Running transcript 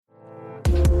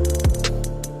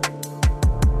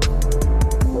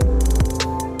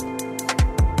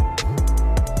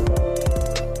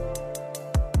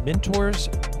Mentors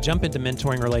jump into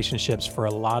mentoring relationships for a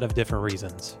lot of different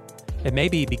reasons. It may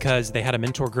be because they had a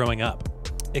mentor growing up.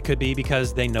 It could be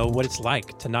because they know what it's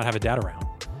like to not have a dad around.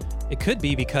 It could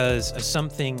be because of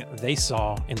something they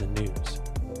saw in the news.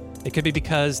 It could be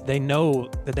because they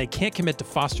know that they can't commit to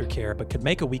foster care, but could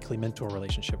make a weekly mentor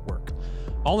relationship work.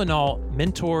 All in all,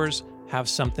 mentors have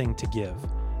something to give.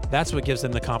 That's what gives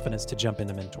them the confidence to jump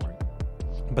into mentoring.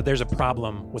 But there's a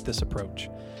problem with this approach.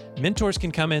 Mentors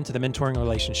can come into the mentoring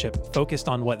relationship focused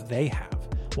on what they have,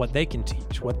 what they can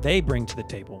teach, what they bring to the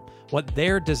table, what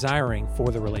they're desiring for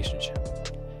the relationship.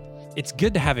 It's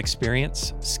good to have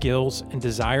experience, skills, and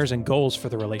desires and goals for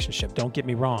the relationship, don't get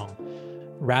me wrong.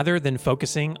 Rather than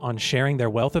focusing on sharing their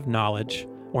wealth of knowledge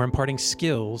or imparting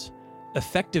skills,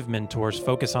 effective mentors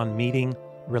focus on meeting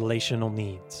relational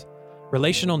needs.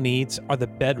 Relational needs are the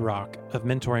bedrock of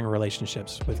mentoring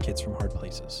relationships with kids from hard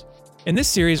places. In this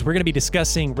series, we're going to be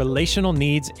discussing relational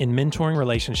needs in mentoring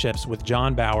relationships with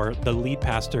John Bauer, the lead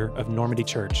pastor of Normandy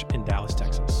Church in Dallas,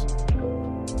 Texas.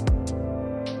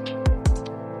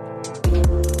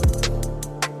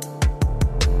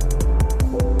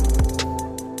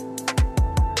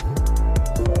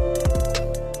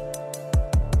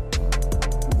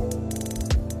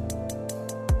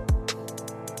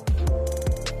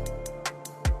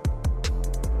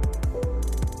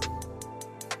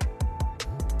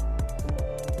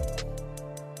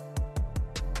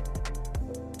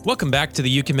 Welcome back to the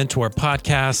You Can Mentor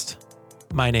podcast.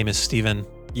 My name is Stephen.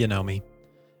 You know me.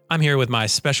 I'm here with my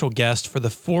special guest for the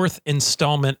fourth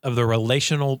installment of the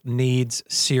Relational Needs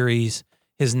series.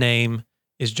 His name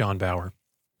is John Bauer.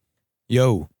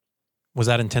 Yo. Was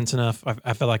that intense enough?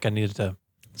 I feel like I needed to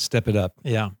step it up.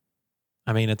 Yeah.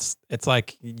 I mean, it's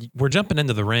like we're jumping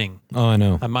into the ring. Oh, I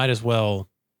know. I might as well.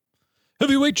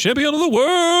 Heavyweight champion of the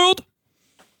world.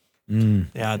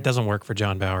 Yeah, it doesn't work for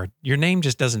John Bauer. Your name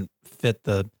just doesn't fit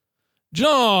the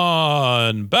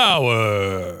John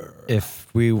Bauer. If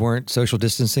we weren't social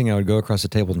distancing, I would go across the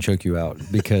table and choke you out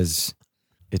because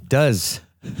it does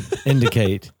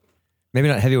indicate maybe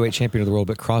not heavyweight champion of the world,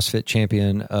 but CrossFit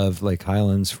champion of Lake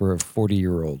Highlands for a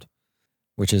 40-year-old,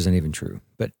 which isn't even true.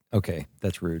 But okay,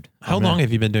 that's rude. How long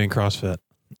have you been doing CrossFit?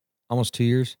 Almost 2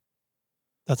 years.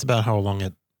 That's about how long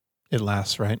it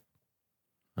lasts, right?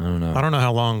 I don't know. I don't know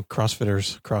how long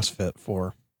CrossFitters CrossFit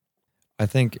for. I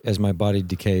think as my body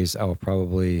decays, I will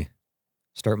probably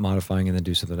start modifying and then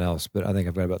do something else. But I think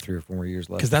I've got about 3 or 4 more years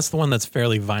left. Because that's the one that's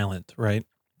fairly violent, right?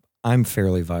 I'm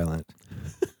fairly violent.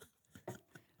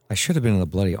 I should have been in the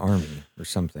bloody army or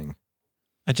something.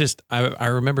 I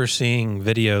remember seeing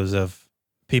videos of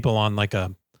people on like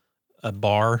a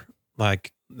bar,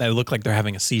 like they look like they're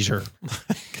having a seizure.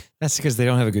 That's because they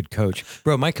don't have a good coach.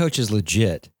 Bro, my coach is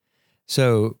legit.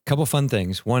 So a couple fun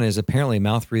things. One is apparently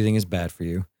mouth breathing is bad for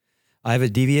you. I have a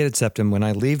deviated septum. When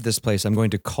I leave this place, I'm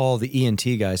going to call the ENT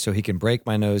guy so he can break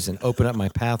my nose and open up my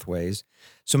pathways.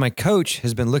 So my coach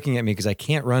has been looking at me because I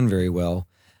can't run very well.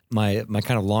 My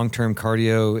kind of long-term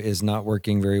cardio is not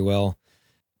working very well.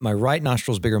 My right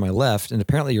nostril is bigger than my left, and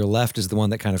apparently your left is the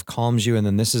one that kind of calms you, and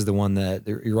then this is the one that,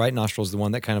 your right nostril is the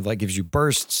one that kind of like gives you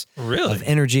bursts of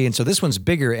energy, and so this one's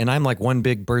bigger, and I'm like one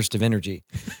big burst of energy.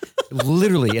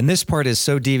 Literally, and this part is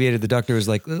so deviated, the doctor was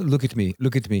like, look at me.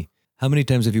 How many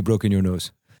times have you broken your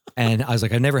nose? And I was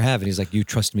like, I never have. And he's like, you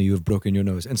trust me, you have broken your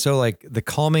nose. And so like the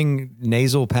calming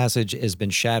nasal passage has been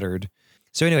shattered.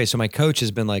 So anyway, so my coach has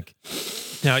been like.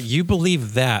 Now you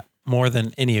believe that more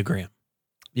than Enneagram.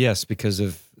 Yes, because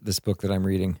of this book that I'm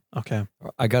reading. Okay.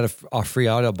 I got a free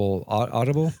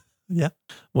Audible. Yeah.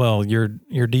 Well, your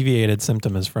deviated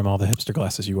symptom is from all the hipster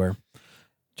glasses you wear.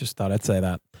 Just thought I'd say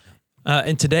that.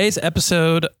 In today's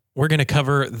episode, we're going to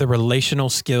cover the relational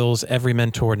skills every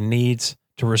mentor needs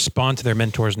to respond to their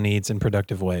mentor's needs in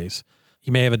productive ways.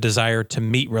 You may have a desire to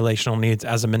meet relational needs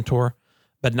as a mentor,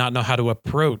 but not know how to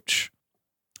approach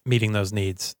meeting those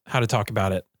needs, how to talk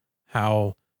about it,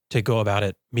 how to go about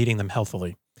it, meeting them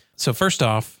healthily. So first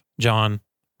off, John,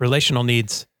 relational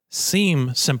needs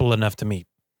seem simple enough to meet.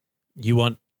 You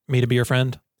want me to be your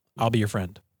friend? I'll be your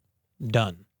friend.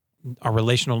 Done. Are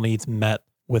relational needs met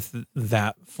with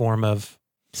that form of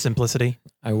simplicity?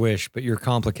 I wish, but you're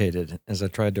complicated, as I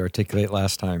tried to articulate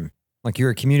last time. Like you're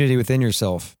a community within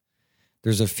yourself.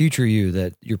 There's a future you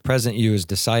that your present you is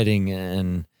deciding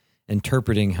and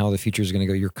interpreting how the future is going to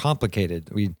go. You're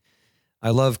complicated.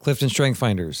 I love Clifton Strength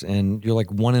Finders, and you're like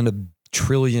 1 in a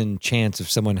trillion chance of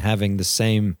someone having the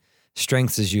same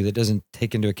strengths as you that doesn't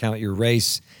take into account your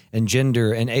race and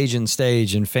gender and age and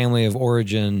stage and family of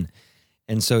origin.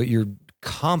 And so you're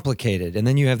complicated. And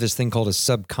then you have this thing called a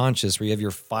subconscious where you have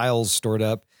your files stored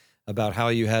up about how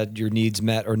you had your needs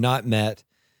met or not met.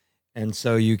 And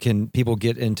so people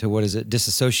get into,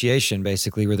 disassociation,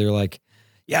 basically, where they're like,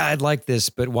 yeah, I'd like this,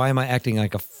 but why am I acting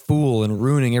like a fool and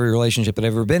ruining every relationship that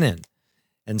I've ever been in?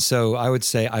 And so I would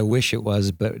say, I wish it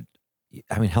was, but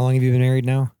I mean, how long have you been married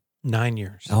now? 9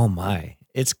 years. Oh my,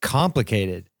 it's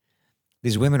complicated.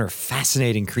 These women are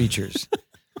fascinating creatures.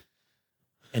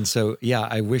 And so, yeah,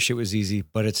 I wish it was easy,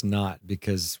 but it's not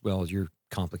because, well, you're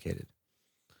complicated.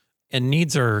 And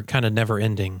needs are kind of never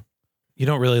ending. You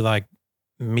don't really like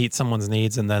meet someone's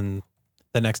needs and then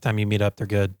the next time you meet up, they're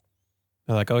good.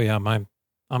 They're like, oh yeah,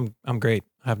 I'm great.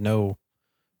 I have no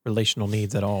relational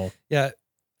needs at all. Yeah.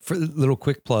 For a little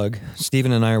quick plug,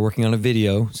 Stephen and I are working on a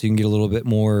video so you can get a little bit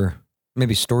more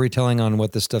maybe storytelling on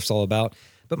what this stuff's all about.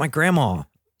 But my grandma,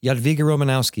 Jadwiga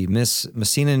Romanowski, Miss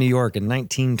Messina, New York in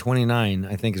 1929,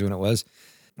 I think is when it was,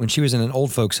 when she was in an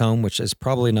old folks home, which is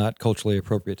probably not culturally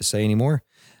appropriate to say anymore.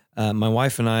 My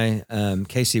wife and I,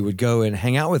 Casey, would go and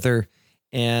hang out with her,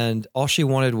 and all she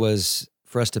wanted was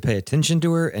for us to pay attention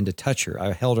to her and to touch her.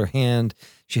 I held her hand.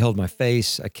 She held my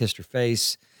face. I kissed her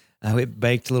face. We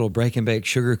baked little break and bake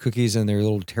sugar cookies in their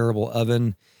little terrible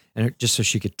oven, and just so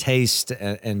she could taste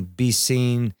and be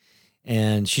seen.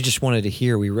 And she just wanted to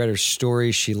hear. We read her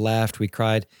stories. She laughed. We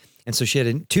cried. And so she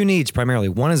had two needs primarily.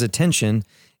 One is attention,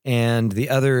 and the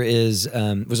other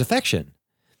was affection.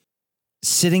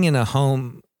 Sitting in a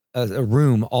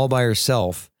room all by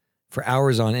herself for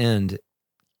hours on end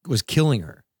was killing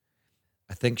her.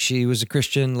 I think she was a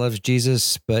Christian, loves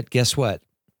Jesus, but guess what?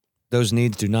 Those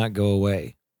needs do not go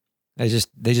away. They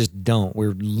just don't.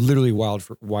 We're literally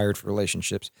wired for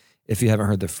relationships. If you haven't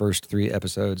heard the first 3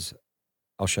 episodes,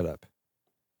 I'll shut up.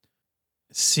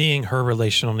 Seeing her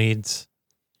relational needs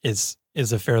is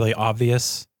a fairly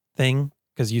obvious thing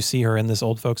because you see her in this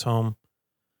old folks home,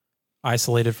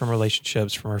 isolated from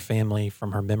relationships, from her family,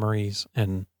 from her memories.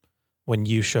 And when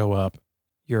you show up,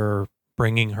 you're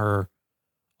bringing her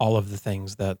all of the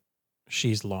things that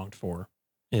she's longed for,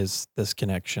 is this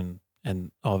connection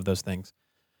and all of those things.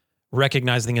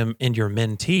 Recognizing them in your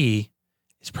mentee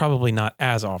is probably not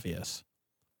as obvious.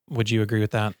 Would you agree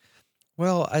with that?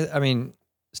 Well, I mean,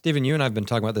 Stephen, you and I have been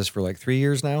talking about this for like 3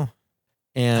 years now.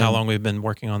 And how long we've been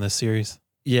working on this series?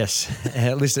 Yes,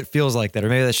 at least it feels like that. Or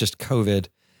maybe that's just COVID.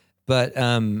 But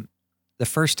the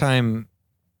first time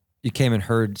you came and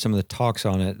heard some of the talks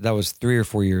on it, that was 3 or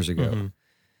 4 years ago. Mm-hmm.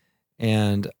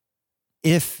 And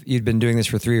if you'd been doing this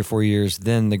for 3 or 4 years,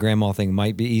 then the grandma thing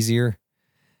might be easier.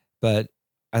 But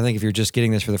I think if you're just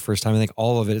getting this for the first time, I think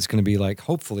all of it is going to be like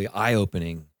hopefully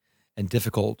eye-opening and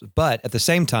difficult. But at the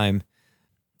same time,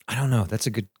 I don't know. That's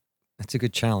a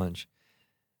good challenge.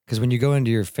 Because when you go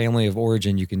into your family of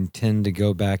origin, you can tend to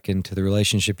go back into the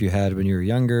relationship you had when you were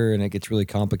younger, and it gets really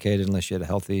complicated unless you had a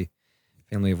healthy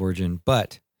family of origin.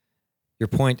 But your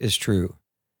point is true.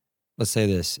 Let's say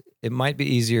this. It might be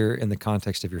easier in the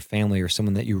context of your family or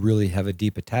someone that you really have a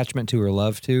deep attachment to or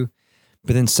love to.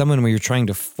 But then someone where you're trying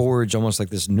to forge almost like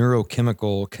this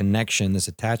neurochemical connection, this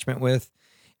attachment with,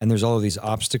 and there's all of these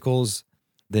obstacles,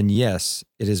 then yes,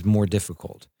 it is more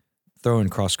difficult. Throw in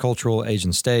cross-cultural, age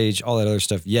and stage, all that other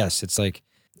stuff. Yes, it's like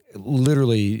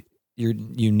literally you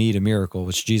need a miracle,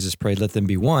 which Jesus prayed, let them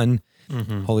be one.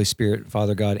 Mm-hmm. Holy Spirit,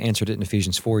 Father God answered it in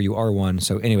Ephesians 4, you are one.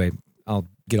 So anyway, I'll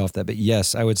get off that. But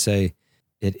yes, I would say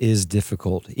it is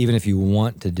difficult. Even if you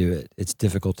want to do it, it's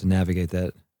difficult to navigate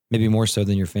that. Maybe more so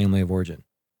than your family of origin.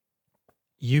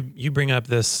 You bring up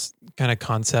this kind of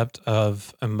concept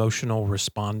of emotional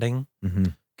responding. Mm-hmm.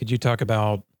 Could you talk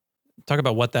about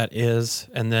what that is,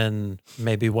 and then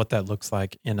maybe what that looks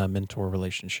like in a mentor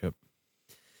relationship?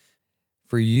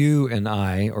 For you and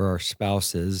I, or our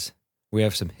spouses, we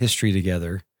have some history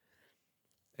together,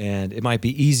 and it might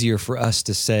be easier for us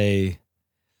to say,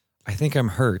 I think I'm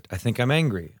hurt. I think I'm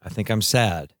angry. I think I'm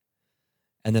sad.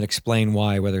 And then explain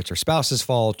why, whether it's our spouse's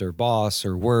fault or boss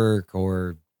or work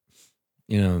or,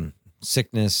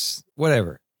 sickness,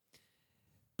 whatever.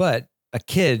 But a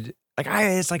kid,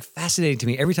 it's like fascinating to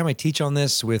me. Every time I teach on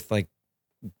this with like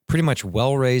pretty much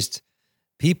well-raised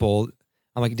people,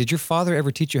 I'm like, did your father ever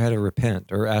teach you how to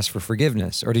repent or ask for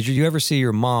forgiveness? Or did you ever see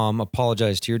your mom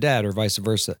apologize to your dad or vice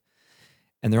versa?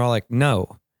 And they're all like,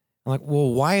 no. I'm like,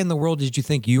 well, why in the world did you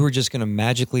think you were just going to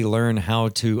magically learn how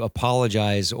to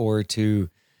apologize or to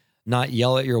not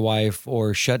yell at your wife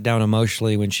or shut down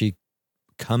emotionally when she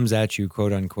comes at you,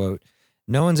 quote unquote?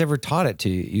 No one's ever taught it to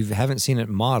you. You haven't seen it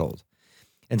modeled.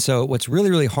 And so what's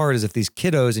really, really hard is if these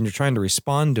kiddos and you're trying to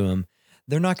respond to them,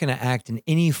 they're not going to act in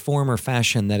any form or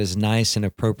fashion that is nice and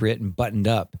appropriate and buttoned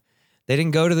up. They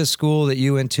didn't go to the school that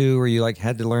you went to where you like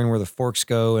had to learn where the forks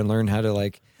go and learn how to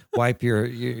like wipe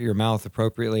your mouth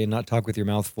appropriately and not talk with your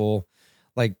mouth full.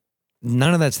 Like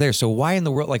None of that's there. So why in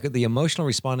the world, like the emotional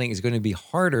responding is going to be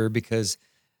harder because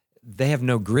they have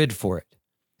no grid for it.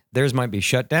 Theirs might be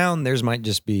shut down. Theirs might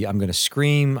just be, I'm going to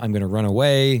scream. I'm going to run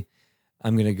away.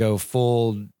 I'm going to go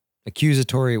full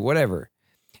accusatory, whatever.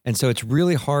 And so it's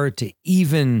really hard to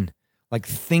even like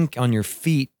think on your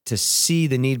feet to see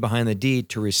the need behind the deed,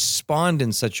 to respond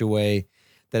in such a way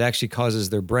that actually causes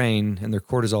their brain and their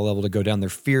cortisol level to go down, their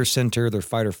fear center, their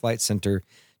fight or flight center,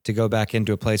 to go back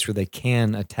into a place where they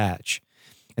can attach.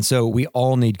 And so we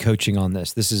all need coaching on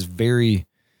this. This is very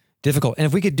difficult. And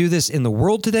if we could do this in the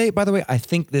world today, by the way, I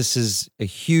think this is a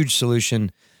huge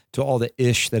solution to all the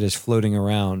ish that is floating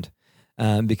around,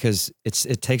 because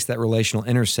it takes that relational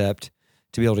intercept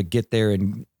to be able to get there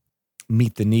and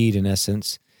meet the need, in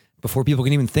essence, before people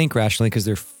can even think rationally, because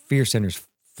their fear center's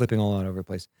flipping all out over the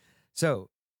place. So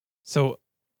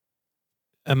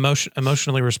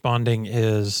emotionally responding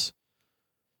is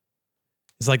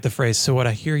like the phrase, so what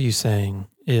I hear you saying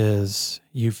is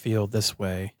you feel this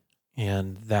way,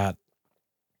 and that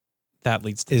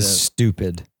leads to is this.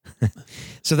 Stupid.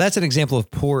 So that's an example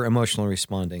of poor emotional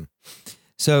responding.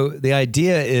 So the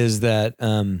idea is that,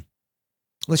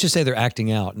 let's just say they're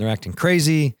acting out and they're acting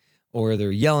crazy, or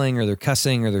they're yelling, or they're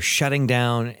cussing, or they're shutting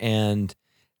down, and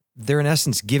they're in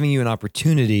essence giving you an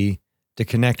opportunity to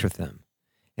connect with them.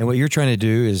 And what you're trying to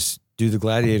do is do the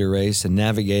gladiator race and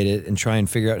navigate it and try and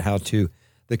figure out how to,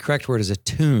 the correct word is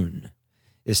attune,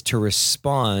 is to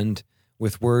respond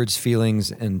with words,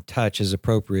 feelings, and touch as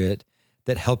appropriate,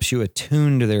 that helps you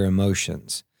attune to their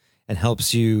emotions and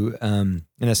helps you, in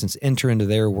essence, enter into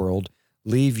their world,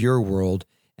 leave your world.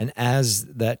 And as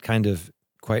that kind of,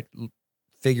 quite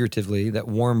figuratively, that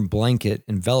warm blanket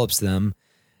envelops them,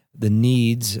 the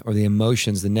needs or the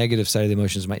emotions, the negative side of the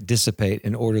emotions might dissipate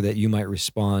in order that you might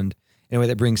respond in a way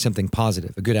that brings something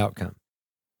positive, a good outcome.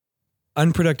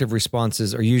 Unproductive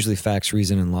responses are usually facts,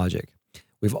 reason, and logic.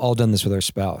 We've all done this with our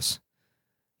spouse.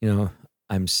 You know,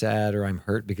 I'm sad or I'm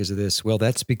hurt because of this. Well,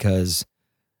 that's because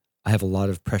I have a lot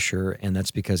of pressure, and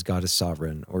that's because God is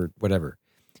sovereign, or whatever.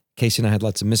 Casey and I had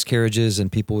lots of miscarriages,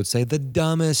 and people would say the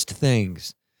dumbest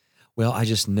things. Well, I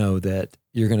just know that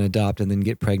you're going to adopt and then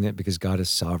get pregnant because God is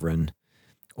sovereign.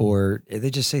 Or they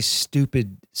just say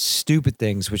stupid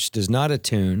things, which does not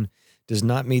attune, does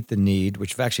not meet the need,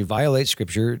 which actually violates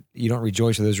Scripture. You don't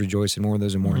rejoice with those rejoice, and mourn with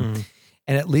those who mourn. Mm-hmm.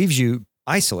 And it leaves you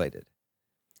isolated.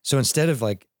 So instead of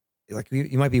like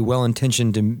you might be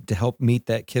well-intentioned to help meet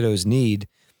that kiddo's need,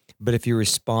 but if you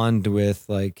respond with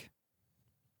like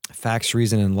facts,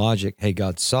 reason, and logic, hey,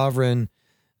 God's sovereign.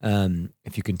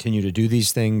 If you continue to do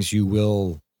these things, you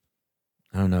will,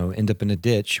 I don't know, end up in a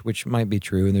ditch, which might be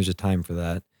true, and there's a time for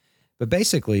that. But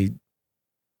basically,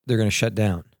 they're going to shut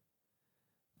down.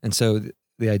 And so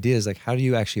the idea is like, how do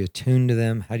you actually attune to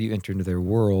them? How do you enter into their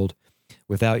world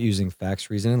without using facts,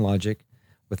 reason, and logic,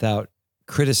 without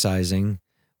criticizing,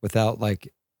 without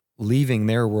like leaving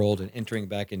their world and entering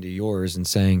back into yours and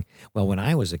saying, well, when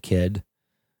I was a kid,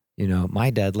 you know, my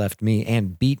dad left me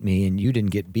and beat me, and you didn't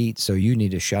get beat, so you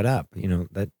need to shut up. You know,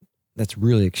 that's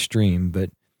really extreme, but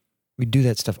we do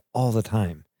that stuff all the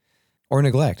time. Or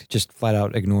neglect, just flat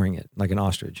out ignoring it, like an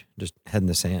ostrich, just head in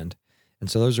the sand. And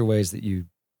so those are ways that you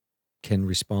can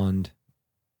respond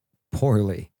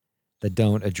poorly that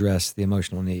don't address the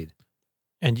emotional need.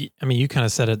 And I mean, you kind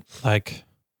of said it like,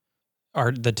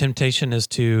 the temptation is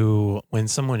to, when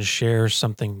someone shares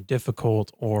something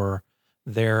difficult or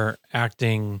they're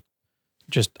acting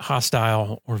just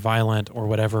hostile or violent or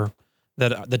whatever,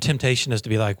 that the temptation is to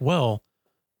be like, well,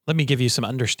 let me give you some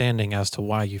understanding as to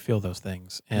why you feel those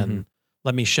things. And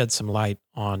let me shed some light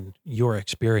on your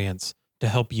experience to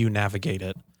help you navigate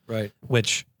it. Right.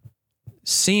 Which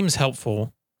seems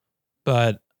helpful,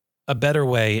 but a better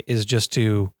way is just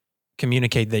to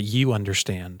communicate that you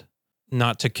understand,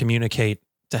 not to communicate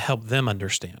to help them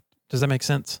understand. Does that make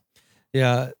sense?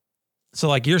 Yeah. So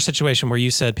like your situation where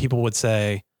you said people would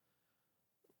say,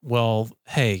 well,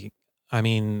 hey, I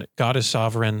mean, God is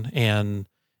sovereign, and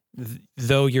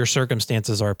though your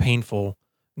circumstances are painful,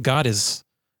 God is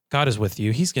with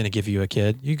you. He's going to give you a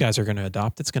kid. You guys are going to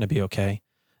adopt. It's going to be okay.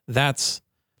 That's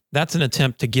an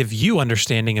attempt to give you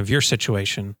understanding of your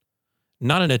situation,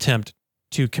 not an attempt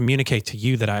to communicate to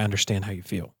you that I understand how you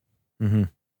feel. Mm-hmm.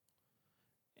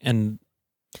 And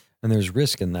there's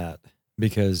risk in that,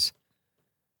 because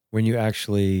when you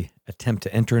actually attempt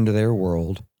to enter into their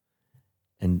world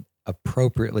and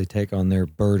appropriately take on their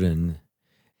burden,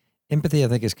 empathy, I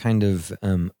think, is kind of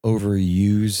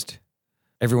overused.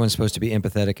 Everyone's supposed to be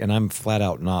empathetic, and I'm flat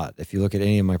out not. If you look at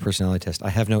any of my personality tests, I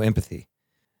have no empathy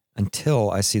until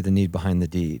I see the need behind the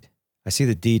deed. I see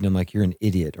the deed and I'm like, you're an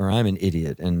idiot, or I'm an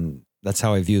idiot, and that's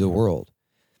how I view the world.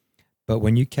 But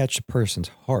when you catch a person's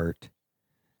heart,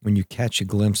 when you catch a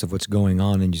glimpse of what's going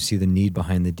on and you see the need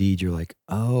behind the deed, you're like,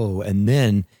 oh, and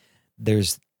then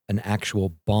there's an actual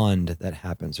bond that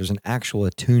happens. There's an actual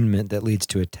attunement that leads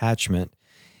to attachment,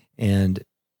 and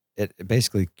it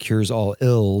basically cures all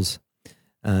ills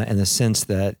in the sense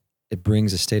that it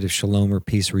brings a state of shalom or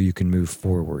peace where you can move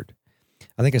forward.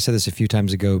 I think I said this a few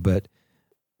times ago, but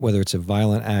whether it's a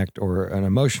violent act or an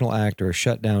emotional act or a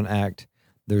shutdown act,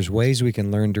 there's ways we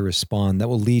can learn to respond that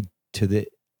will lead to the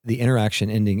interaction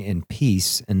ending in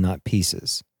peace and not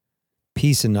pieces.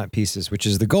 Peace and not pieces, which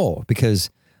is the goal, because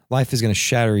life is going to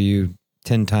shatter you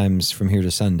 10 times from here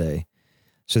to Sunday.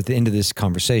 So at the end of this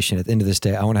conversation, at the end of this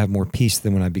day, I want to have more peace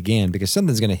than when I began, because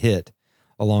something's going to hit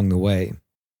along the way.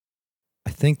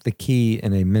 I think the key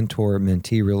in a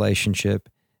mentor-mentee relationship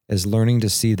is learning to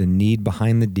see the need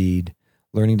behind the deed,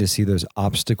 learning to see those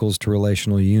obstacles to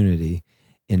relational unity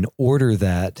in order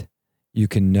that you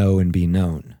can know and be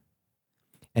known.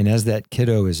 And as that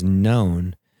kiddo is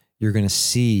known, you're going to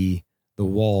see the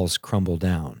walls crumble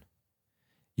down.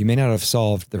 You may not have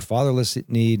solved their fatherless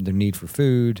need, their need for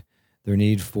food, their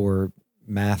need for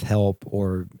math help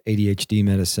or ADHD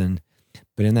medicine,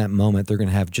 but in that moment, they're going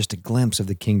to have just a glimpse of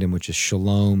the kingdom, which is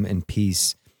shalom and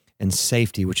peace and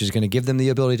safety, which is going to give them the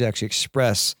ability to actually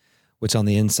express what's on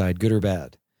the inside, good or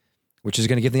bad, which is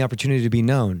going to give them the opportunity to be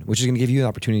known, which is going to give you an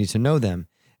opportunity to know them.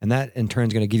 And that in turn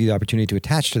is going to give you the opportunity to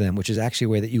attach to them, which is actually a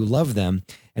way that you love them.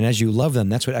 And as you love them,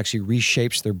 that's what actually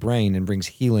reshapes their brain and brings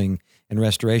healing and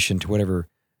restoration to whatever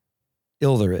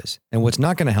ill there is. And what's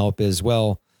not going to help is,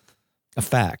 well, a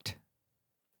fact.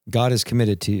 God is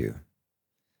committed to you.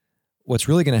 What's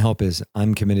really going to help is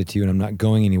I'm committed to you and I'm not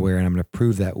going anywhere, and I'm going to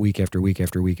prove that week after week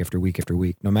after week after week after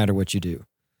week, no matter what you do.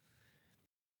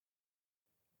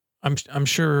 I'm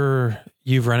sure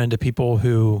you've run into people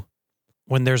who,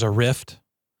 when there's a rift,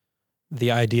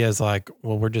 the idea is like,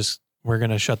 well, we're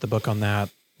going to shut the book on that.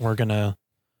 We're not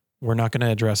going to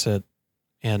address it,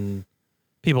 and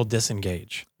people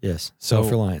disengage. Yes.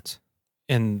 Self-reliance.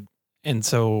 And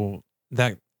so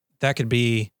that could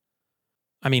be,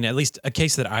 I mean, at least a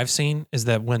case that I've seen is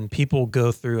that when people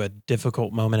go through a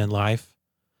difficult moment in life,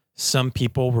 some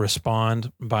people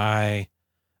respond by,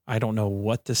 I don't know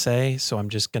what to say, so I'm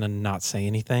just going to not say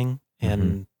anything.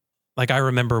 And like, I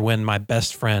remember when my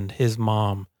best friend, his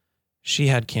mom, she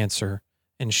had cancer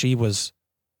and she was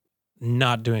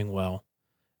not doing well.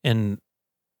 And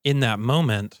in that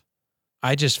moment,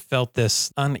 I just felt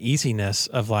this uneasiness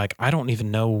of like, I don't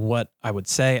even know what I would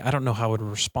say. I don't know how I would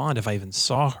respond if I even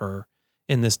saw her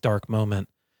in this dark moment.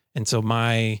 And so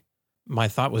my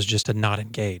thought was just to not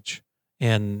engage.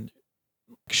 And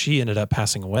she ended up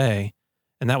passing away.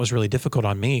 And that was really difficult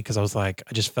on me because I was like,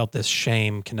 I just felt this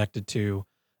shame connected to,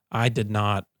 I did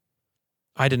not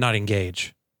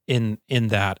engage in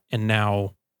that. And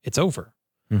now it's over.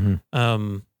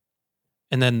 Mm-hmm.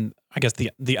 And then I guess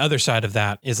the other side of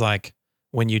that is like,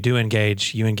 when you do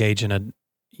engage, you engage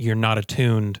you're not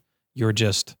attuned. You're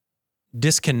just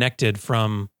disconnected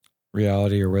from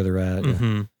reality or where they're at.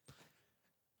 Mm-hmm. Yeah.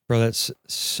 Bro, that's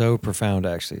so profound,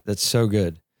 actually. That's so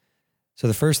good. So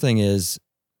the first thing is,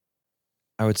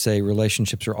 I would say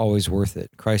relationships are always worth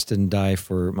it. Christ didn't die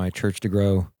for my church to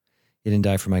grow. He didn't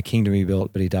die for my kingdom to be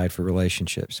built, but he died for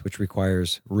relationships, which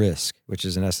requires risk, which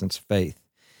is in essence faith.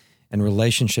 And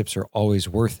relationships are always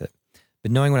worth it.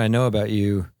 But knowing what I know about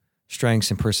you, strengths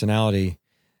and personality,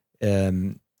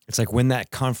 it's like when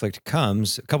that conflict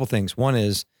comes, a couple things. One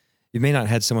is you may not have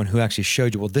had someone who actually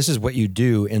showed you, well, this is what you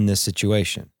do in this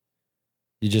situation.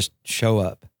 You just show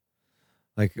up.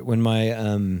 Like when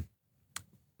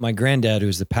my granddad, who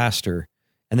was the pastor,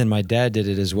 and then my dad did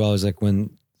it as well, is like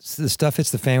when the stuff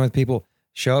hits the fan with people,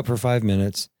 show up for 5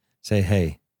 minutes, say,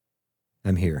 hey,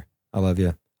 I'm here. I love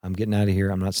you. I'm getting out of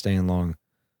here. I'm not staying long.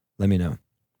 Let me know.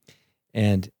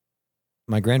 And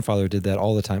my grandfather did that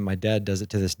all the time. My dad does it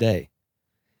to this day.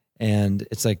 And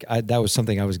it's like, that was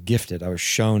something I was gifted. I was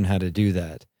shown how to do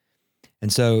that.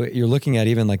 And so you're looking at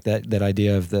even like that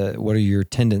idea of what are your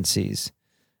tendencies?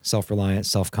 Self-reliance,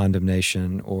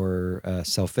 self-condemnation, or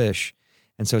selfish.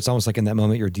 And so it's almost like in that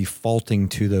moment, you're defaulting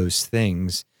to those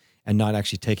things and not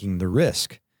actually taking the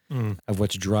risk of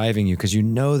what's driving you. Because you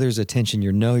know there's a tension.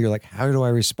 You're like, how do I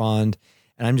respond?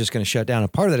 And I'm just going to shut down.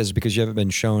 And part of that is because you haven't been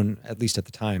shown, at least at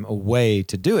the time, a way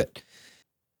to do it.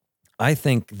 I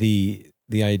think the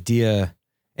idea,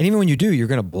 and even when you do, you're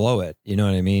going to blow it. You know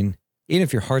what I mean? Even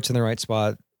if your heart's in the right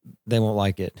spot, they won't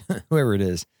like it. Whoever it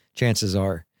is, chances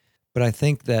are. But I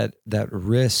think that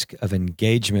risk of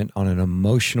engagement on an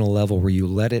emotional level where you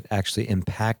let it actually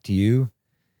impact you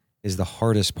is the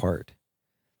hardest part.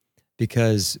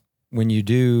 Because when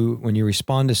you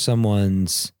respond to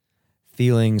someone's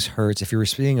feelings, hurts, if you're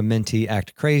seeing a mentee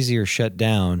act crazy or shut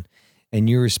down, and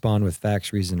you respond with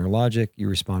facts, reason, or logic, you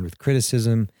respond with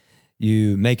criticism,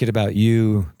 you make it about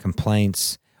you,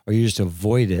 complaints, or you just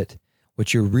avoid it,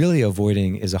 what you're really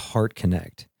avoiding is a heart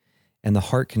connect. And the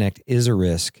heart connect is a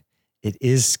risk. It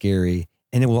is scary,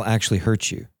 and it will actually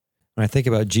hurt you. When I think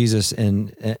about Jesus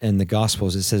in the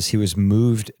Gospels, it says he was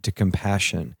moved to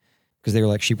compassion because they were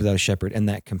like sheep without a shepherd, and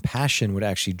that compassion would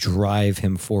actually drive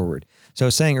him forward. So I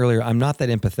was saying earlier, I'm not that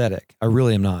empathetic. I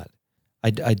really am not.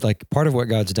 I'd like, part of what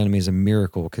God's done to me is a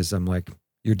miracle, because I'm like,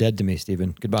 you're dead to me,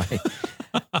 Stephen. Goodbye.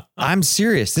 I'm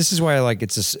serious. This is why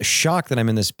it's a shock that I'm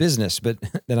in this business, but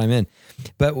that I'm in.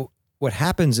 But what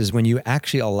happens is when you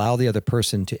actually allow the other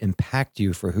person to impact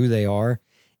you for who they are,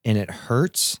 and it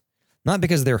hurts, not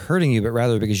because they're hurting you, but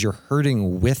rather because you're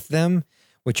hurting with them.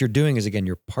 What you're doing is, again,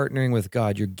 you're partnering with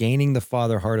God. You're gaining the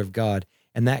Father heart of God.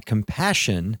 And that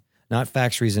compassion, not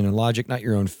facts, reason, and logic, not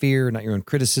your own fear, not your own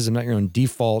criticism, not your own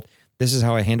default. This is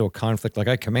how I handle conflict. Like,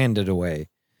 I command it away.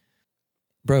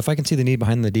 Bro, if I can see the need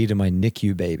behind the deed of my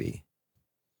NICU baby,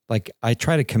 like, I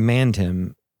try to command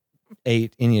him,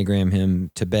 Enneagram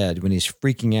him to bed when he's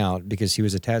freaking out because he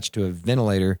was attached to a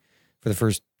ventilator for the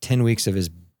first 10 weeks of his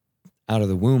out of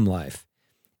the womb life.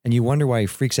 And you wonder why he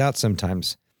freaks out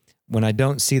sometimes. When I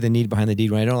don't see the need behind the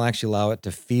deed, when I don't actually allow it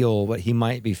to feel what he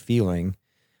might be feeling,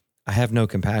 I have no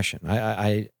compassion.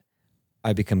 I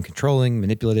become controlling,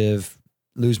 manipulative,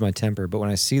 lose my temper. But when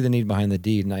I see the need behind the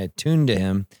deed and I attune to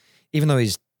him, even though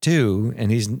he's 2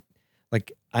 and he's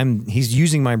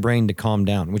using my brain to calm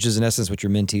down, which is in essence what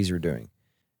your mentees are doing,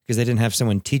 because they didn't have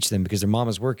someone teach them because their mom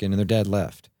was working and their dad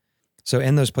left. So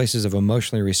in those places of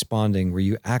emotionally responding where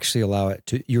you actually allow it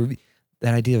to,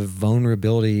 that idea of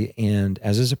vulnerability, and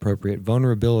as is appropriate,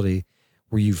 vulnerability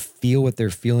where you feel what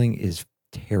they're feeling, is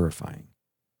terrifying.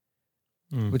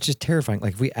 Which is terrifying.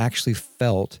 Like, if we actually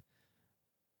felt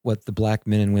what the Black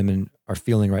men and women are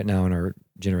feeling right now in our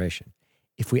generation,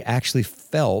 if we actually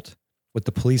felt what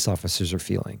the police officers are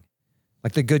feeling,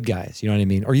 like the good guys, you know what I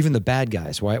mean? Or even the bad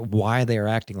guys, why they are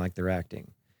acting like they're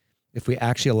acting. If we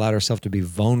actually allowed ourselves to be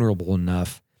vulnerable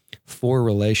enough for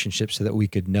relationships so that we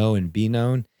could know and be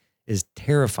known, is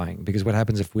terrifying, because what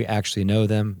happens if we actually know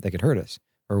them, they could hurt us,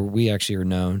 or we actually are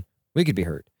known, we could be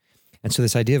hurt. And so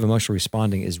this idea of emotional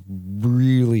responding is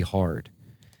really hard.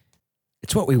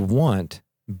 It's what we want,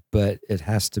 but it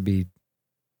has to be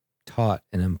taught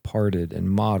and imparted and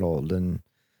modeled and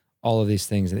all of these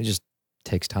things. And it just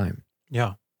takes time.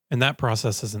 Yeah. And that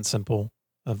process isn't simple,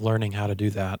 of learning how to do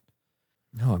that.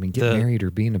 No, I mean, get married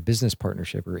or be in a business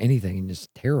partnership or anything is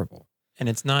terrible. And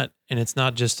it's not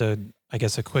just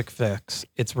a quick fix.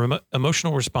 It's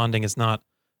emotional responding is not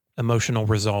emotional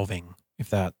resolving. Is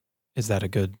that a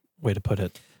good way to put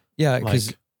it? Yeah,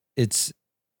 because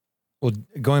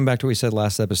going back to what we said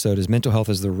last episode, is mental health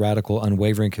is the radical,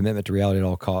 unwavering commitment to reality at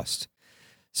all costs.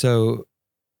 So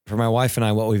for my wife and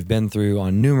I, what we've been through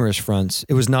on numerous fronts,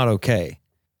 it was not okay.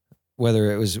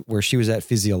 Whether it was where she was at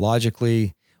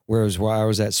physiologically, where I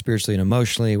was at spiritually and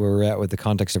emotionally, where we're at with the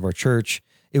context of our church,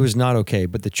 it was not okay.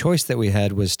 But the choice that we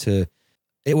had was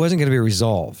it wasn't going to be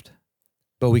resolved,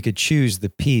 but we could choose the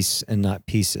piece and not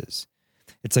pieces.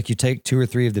 It's like you take 2 or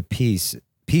 3 of the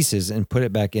pieces and put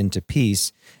it back into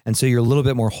piece. And so you're a little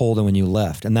bit more whole than when you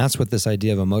left. And that's what this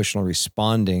idea of emotional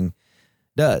responding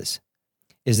does,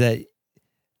 is that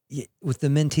with the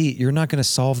mentee, you're not going to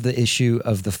solve the issue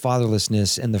of the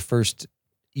fatherlessness in the first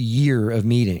year of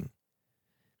meeting.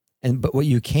 But what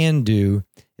you can do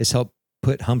is help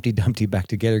put Humpty Dumpty back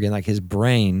together again, like his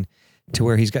brain, to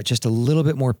where he's got just a little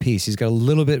bit more peace. He's got a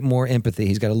little bit more empathy.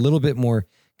 He's got a little bit more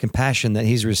compassion that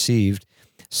he's received,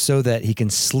 so that he can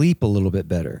sleep a little bit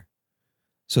better.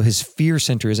 So his fear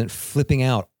center isn't flipping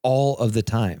out all of the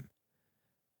time,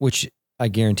 which I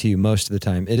guarantee you most of the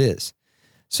time it is.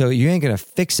 So you ain't going to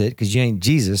fix it because you ain't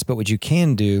Jesus, but what you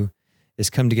can do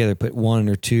is come together, put 1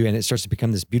 or 2, and it starts to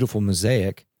become this beautiful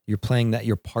mosaic. You're playing that,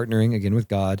 you're partnering again with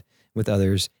God, with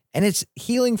others, and it's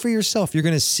healing for yourself. You're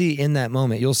going to see in that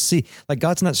moment, you'll see, like,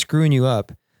 God's not screwing you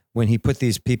up when he put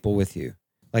these people with you.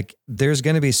 Like, there's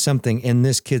going to be something in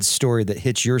this kid's story that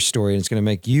hits your story, and it's going to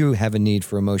make you have a need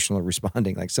for emotional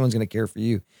responding. Like, someone's going to care for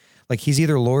you. Like, he's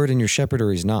either Lord and your shepherd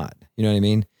or he's not. You know what I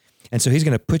mean? And so he's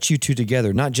going to put you two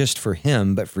together, not just for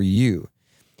him, but for you.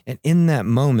 And in that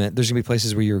moment, there's going to be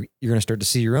places where you're going to start to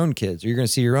see your own kids, or you're going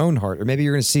to see your own heart, or maybe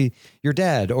you're going to see your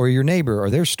dad or your neighbor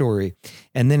or their story.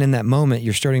 And then in that moment,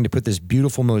 you're starting to put this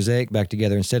beautiful mosaic back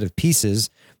together. Instead of pieces,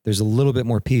 there's a little bit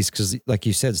more piece, because like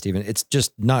you said, Stephen, it's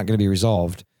just not going to be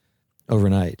resolved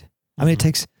overnight. I mean, it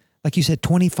takes, like you said,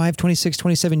 25, 26,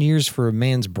 27 years for a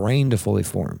man's brain to fully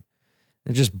form.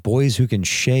 They're just boys who can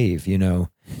shave,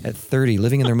 at 30,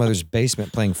 living in their mother's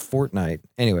basement playing Fortnite.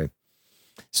 Anyway,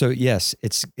 so yes,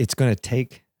 it's going to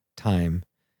take time,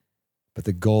 but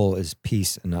the goal is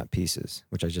peace and not pieces,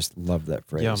 which I just love that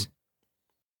phrase. Yeah.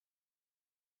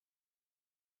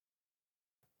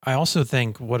 I also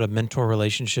think what a mentor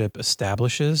relationship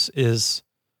establishes is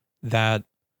that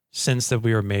sense that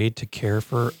we are made to care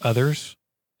for others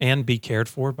and be cared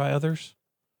for by others.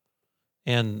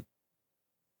 And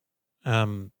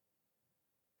the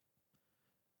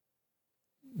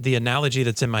analogy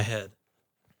that's in my head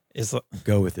is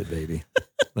go with it, baby.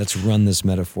 Let's run this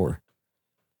metaphor.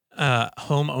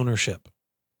 Home ownership.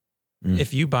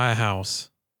 If you buy a house,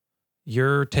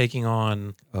 you're taking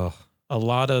on a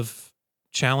lot of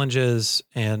challenges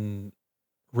and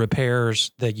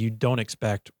repairs that you don't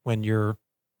expect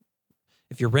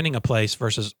if you're renting a place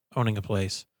versus owning a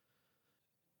place.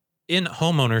 In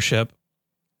home ownership,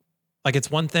 like,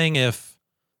 it's one thing if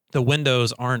the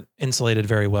windows aren't insulated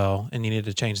very well and you need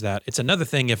to change that. It's another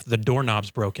thing if the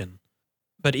doorknob's broken.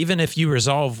 But even if you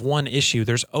resolve one issue,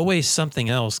 there's always something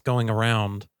else going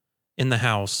around in the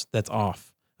house that's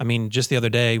off. I mean, just the other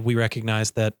day, we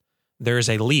recognized that there is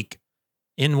a leak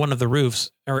in one of the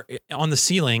roofs or on the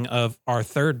ceiling of our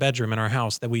third bedroom in our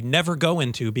house that we never go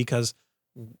into because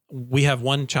we have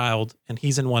one child and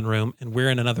he's in one room and we're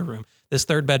in another room. This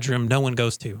third bedroom, no one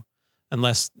goes to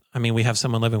unless, we have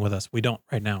someone living with us. We don't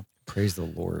right now. Praise the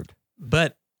Lord.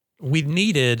 But we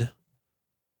needed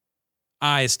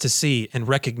eyes to see and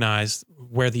recognize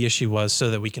where the issue was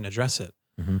so that we can address it.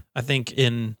 Mm-hmm. I think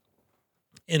in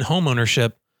home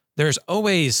ownership, there's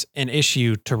always an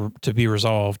issue to be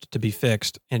resolved, to be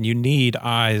fixed, and you need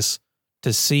eyes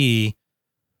to see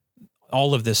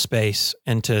all of this space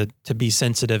and to be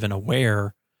sensitive and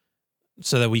aware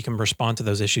so that we can respond to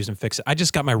those issues and fix it. I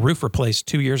just got my roof replaced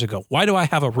 2 years ago. Why do I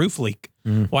have a roof leak?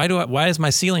 Why is my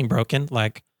ceiling broken?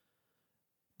 But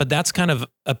that's kind of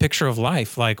a picture of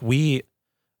life. Like, we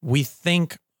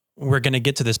think we're going to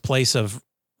get to this place of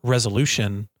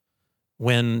resolution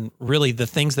when really the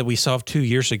things that we solved 2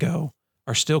 years ago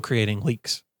are still creating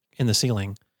leaks in the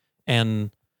ceiling. And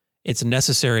it's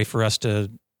necessary for us to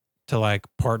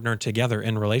partner together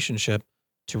in relationship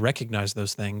to recognize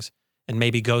those things and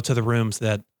maybe go to the rooms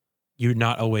that you're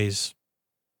not always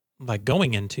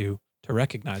going into to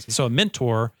recognize. So a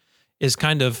mentor is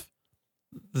kind of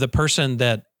the person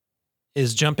that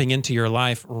is jumping into your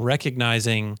life,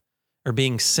 recognizing or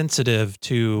being sensitive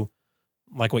to,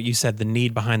 like what you said, the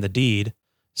need behind the deed,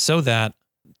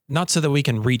 not so that we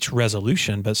can reach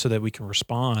resolution, but so that we can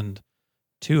respond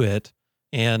to it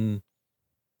and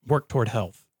work toward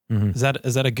health. Mm-hmm.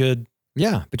 Is that a good?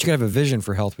 Yeah, but you gotta have a vision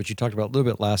for health, which you talked about a little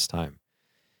bit last time.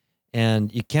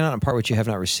 And you cannot impart what you have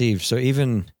not received. So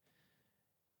even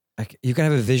you gotta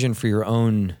have a vision for your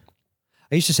own.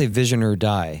 I used to say vision or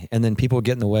die, and then people would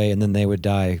get in the way and then they would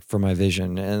die for my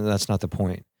vision. And that's not the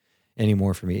point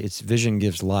anymore for me. It's vision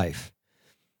gives life.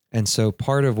 And so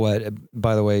part of what,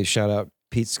 by the way, shout out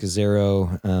Pete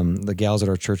Scazzaro, the gals at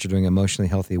our church are doing Emotionally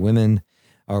Healthy Women.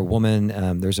 Our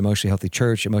woman, there's Emotionally Healthy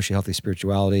Church, Emotionally Healthy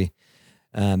Spirituality.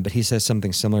 But he says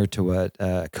something similar to what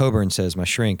Coburn says, my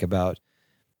shrink, about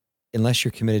unless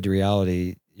you're committed to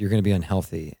reality, you're going to be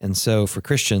unhealthy. And so for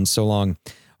Christians, so long,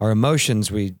 our emotions,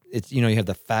 you have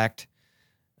the fact,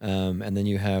 and then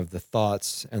you have the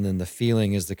thoughts, and then the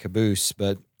feeling is the caboose.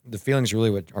 But the feelings are really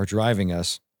what are driving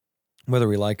us, whether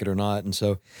we like it or not. And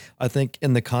so I think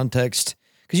in the context,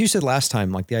 because you said last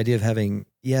time, the idea of having,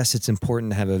 yes, it's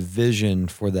important to have a vision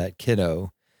for that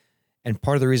kiddo. And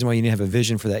part of the reason why you need to have a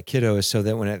vision for that kiddo is so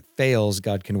that when it fails,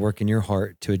 God can work in your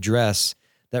heart to address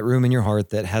that room in your heart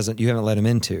that you haven't let him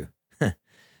into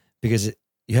because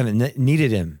you haven't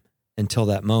needed him until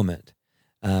that moment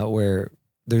where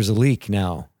there's a leak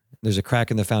now. There's a crack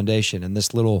in the foundation, and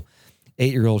this little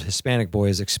 8-year-old Hispanic boy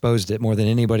has exposed it more than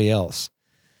anybody else.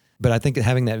 But I think that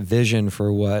having that vision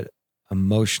for what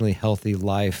emotionally healthy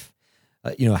life,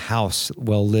 a house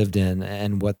well lived in,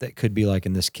 and what that could be like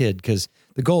in this kid, because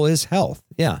the goal is health.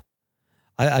 Yeah.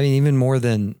 I mean, even more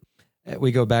than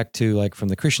we go back to from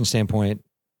the Christian standpoint,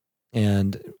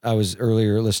 and I was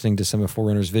earlier listening to some of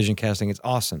Forerunner's vision casting. It's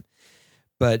awesome.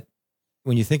 But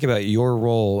when you think about your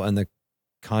role in the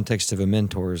context of a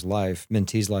mentee's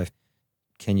life,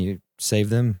 can you save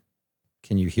them?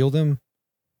 Can you heal them?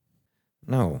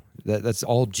 No, that's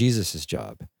all Jesus's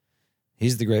job.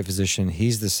 He's the great physician.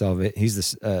 He's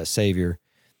the savior.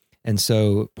 And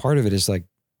so part of it is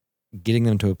getting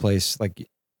them to a place,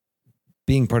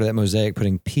 being part of that mosaic,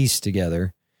 putting piece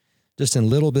together just in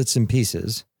little bits and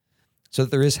pieces so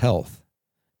that there is health,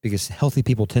 because healthy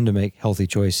people tend to make healthy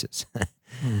choices.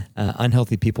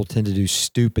 Unhealthy people tend to do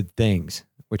stupid things,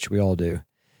 which we all do.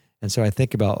 And so I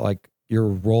think about like your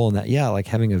role in that. Yeah, like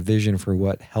having a vision for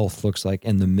what health looks like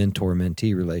in the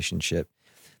mentor-mentee relationship,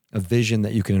 a vision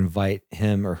that you can invite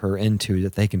him or her into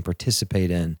that they can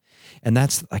participate in. And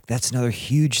that's another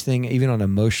huge thing, even on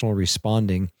emotional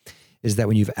responding, is that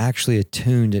when you've actually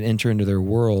attuned and enter into their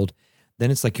world,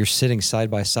 then it's like you're sitting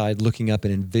side by side, looking up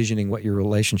and envisioning what your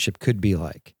relationship could be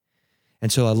like.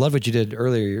 And so I love what you did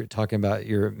earlier. You're talking about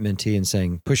your mentee and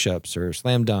saying push-ups or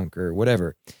slam dunk or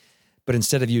whatever. But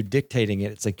instead of you dictating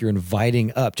it, it's like you're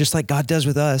inviting up, just like God does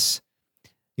with us.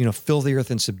 Fill the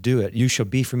earth and subdue it. You shall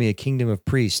be for me a kingdom of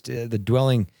priests. The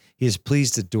dwelling, he is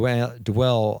pleased to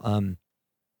dwell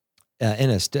in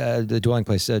us, the dwelling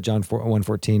place, John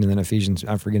 1:14, and then Ephesians,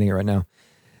 I'm forgetting it right now.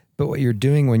 But what you're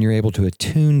doing when you're able to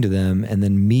attune to them and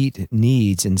then meet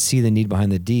needs and see the need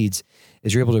behind the deeds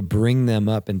is you're able to bring them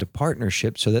up into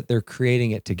partnership so that they're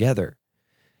creating it together.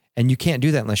 And you can't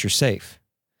do that unless you're safe.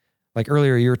 Like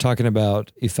earlier, you were talking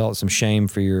about you felt some shame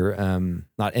for your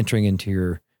not entering into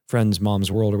your friend's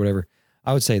mom's world or whatever.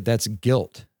 I would say that's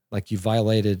guilt. Like you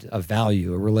violated a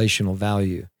value, a relational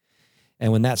value.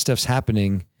 And when that stuff's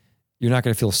happening, you're not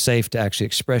going to feel safe to actually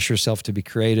express yourself, to be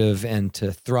creative and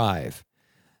to thrive.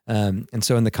 And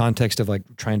so in the context of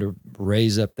like trying to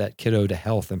raise up that kiddo to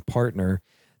health and partner,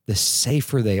 the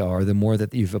safer they are, the more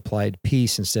that you've applied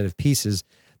peace instead of pieces,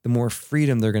 the more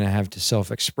freedom they're going to have to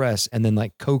self-express and then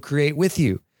like co-create with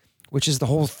you, which is the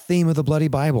whole theme of the bloody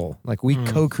Bible. Like we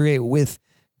co-create with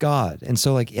God. And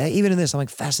so like, yeah, even in this, I'm like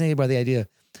fascinated by the idea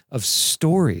of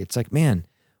story. It's like, man,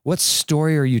 what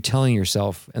story are you telling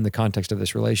yourself in the context of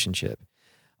this relationship?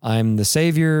 I'm the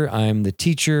savior. I'm the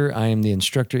teacher. I am the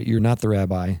instructor. You're not the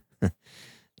rabbi.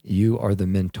 You are the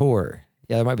mentor.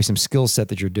 Yeah, there might be some skill set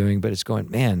that you're doing, but it's going,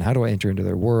 man, how do I enter into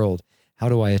their world? How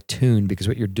do I attune? Because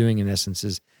what you're doing in essence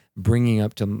is bringing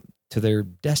up to their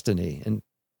destiny and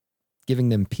giving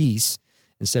them peace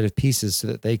instead of pieces so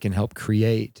that they can help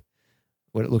create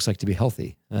what it looks like to be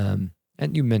healthy. And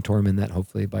you mentor them in that,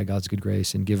 hopefully, by God's good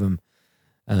grace, and give them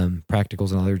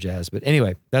practicals and other jazz. But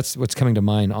anyway, that's what's coming to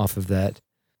mind off of that,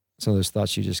 some of those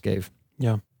thoughts you just gave.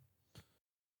 Yeah.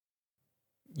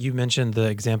 You mentioned the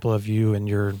example of you and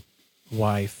your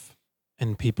wife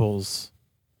and people's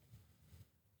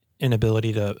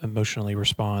inability to emotionally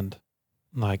respond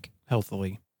like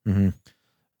healthily. Mm-hmm.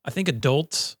 I think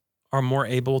adults are more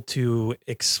able to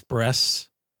express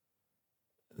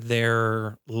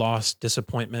their loss,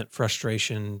 disappointment,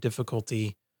 frustration,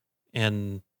 difficulty,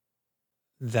 and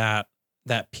that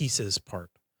pieces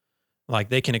part. Like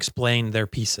they can explain their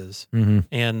pieces. Mm-hmm.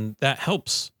 And that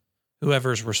helps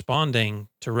whoever's responding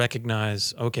to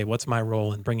recognize, okay, what's my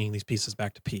role in bringing these pieces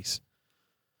back to peace?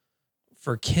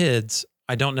 For kids,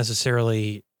 I don't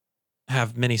necessarily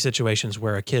have many situations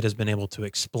where a kid has been able to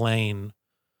explain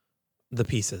the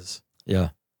pieces. Yeah.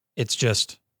 It's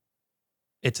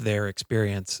their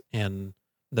experience, and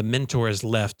the mentor is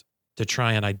left to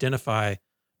try and identify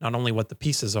not only what the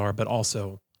pieces are, but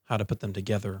also how to put them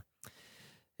together.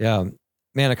 Yeah,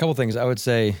 man, a couple things. I would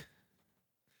say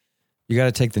you got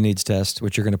to take the needs test,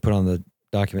 which you're going to put on the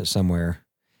document somewhere.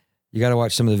 You got to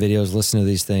watch some of the videos, listen to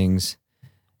these things.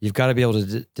 You've got to be able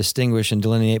to distinguish and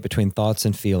delineate between thoughts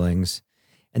and feelings.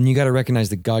 And you got to recognize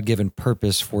the God-given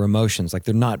purpose for emotions. Like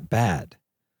they're not bad.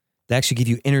 They actually give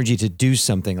you energy to do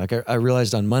something. Like I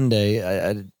realized on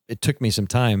Monday, it took me some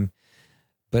time,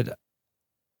 but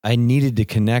I needed to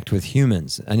connect with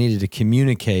humans. I needed to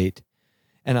communicate.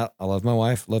 And I love my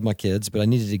wife, love my kids, but I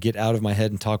needed to get out of my head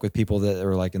and talk with people that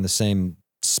are like in the same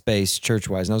space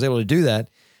church-wise. And I was able to do that.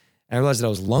 And I realized that I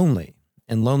was lonely,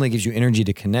 and lonely gives you energy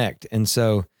to connect. And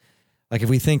so like if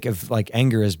we think of like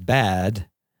anger as bad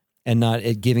and not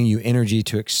it giving you energy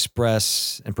to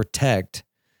express and protect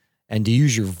and to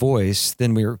use your voice,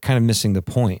 then we were kind of missing the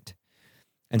point.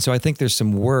 And so I think there's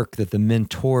some work that the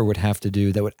mentor would have to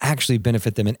do that would actually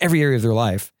benefit them in every area of their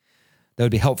life that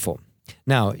would be helpful.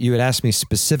 Now, you had asked me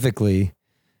specifically,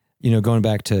 going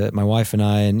back to my wife and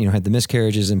I, and, had the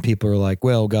miscarriages, and people are like,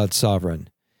 well, God's sovereign.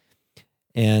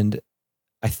 And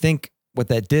I think what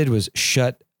that did was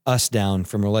shut us down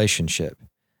from relationship,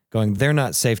 going, they're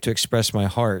not safe to express my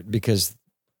heart because,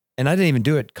 and I didn't even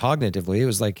do it cognitively. It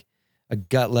was like a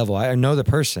gut level. I know the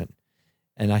person,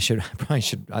 and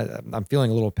I'm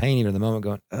feeling a little pain even at the moment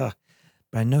going, ugh,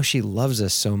 but I know she loves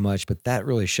us so much, but that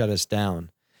really shut us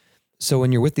down. So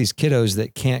when you're with these kiddos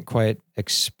that can't quite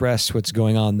express what's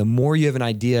going on, the more you have an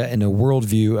idea and a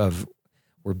worldview of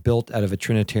we're built out of a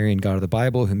Trinitarian God of the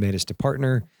Bible who made us to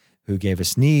partner, who gave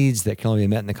us needs that can only be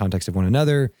met in the context of one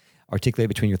another. articulate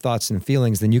between your thoughts and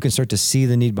feelings, then you can start to see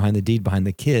the need behind the deed behind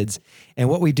the kids. And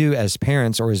what we do as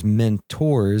parents or as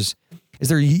mentors is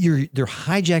they're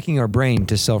hijacking our brain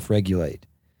to self-regulate.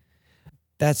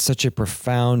 That's such a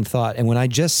profound thought. And when I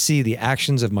just see the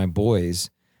actions of my boys,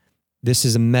 this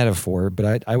is a metaphor,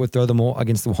 but I would throw them all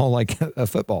against the wall like a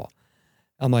football.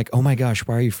 I'm like, oh my gosh,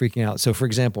 why are you freaking out? So for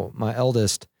example, my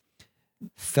eldest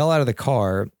fell out of the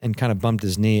car and kind of bumped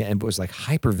his knee and was like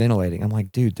hyperventilating. I'm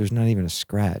like, dude, there's not even a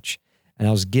scratch. And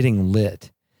I was getting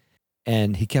lit.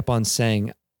 And he kept on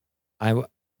saying, I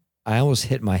almost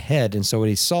hit my head. And so what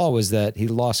he saw was that he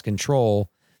lost control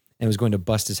and was going to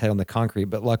bust his head on the concrete,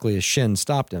 but luckily his shin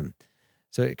stopped him.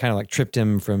 So it kind of like tripped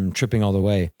him from tripping all the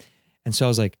way. And so I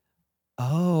was like,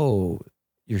 oh,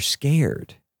 you're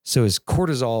scared. So his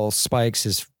cortisol spikes,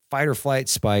 his fight or flight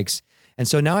spikes. And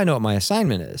so now I know what my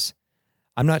assignment is.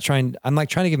 I'm like trying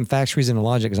to give him facts, reason, and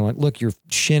logic because I'm like, look, your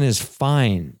shin is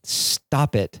fine.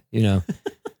 Stop it.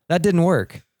 That didn't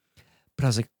work. But I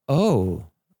was like, oh,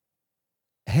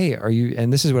 hey, are you,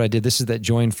 and this is what I did. This is that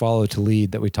join, follow to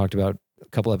lead that we talked about a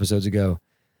couple episodes ago.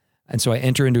 And so I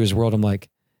enter into his world. I'm like,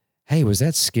 hey, was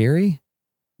that scary?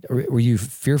 Were you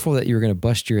fearful that you were going to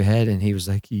bust your head? And he was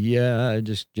like, yeah,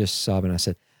 just sobbing. I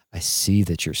said, I see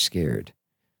that you're scared.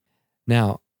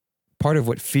 Now, part of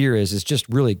what fear is just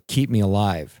really keep me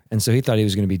alive. And so he thought he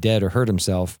was going to be dead or hurt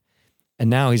himself. And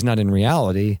now he's not in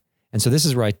reality. And so this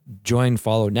is where I join,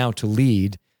 follow now to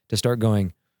lead, to start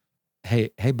going, hey,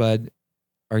 bud,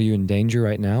 are you in danger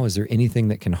right now? Is there anything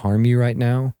that can harm you right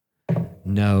now?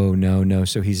 No.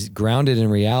 So he's grounded in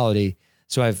reality.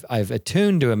 So I've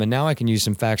attuned to him, and now I can use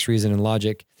some facts, reason, and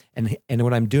logic. And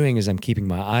what I'm doing is I'm keeping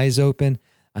my eyes open.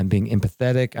 I'm being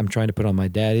empathetic. I'm trying to put on my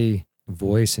daddy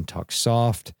voice and talk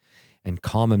soft and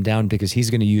calm him down because he's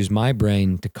going to use my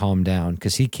brain to calm down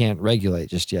because he can't regulate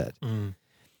just yet. Mm.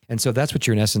 And so that's what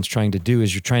you're in essence trying to do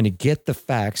is you're trying to get the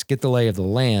facts, get the lay of the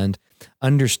land,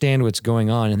 understand what's going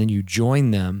on, and then you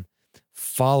join them,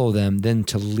 follow them, then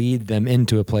to lead them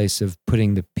into a place of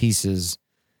putting the pieces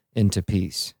into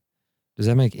peace. Does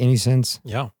that make any sense?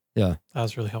 Yeah. Yeah. That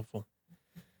was really helpful.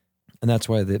 And that's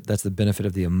why that's the benefit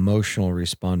of the emotional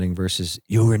responding versus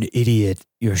you're an idiot.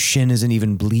 Your shin isn't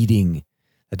even bleeding.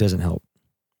 That doesn't help.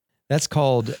 That's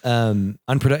called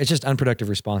it's just unproductive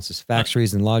responses. Facts,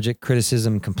 reason, logic,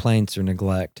 criticism, complaints, or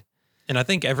neglect. And I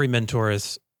think every mentor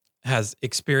has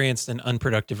experienced an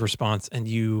unproductive response, and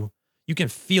you can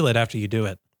feel it after you do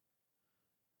it.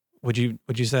 Would you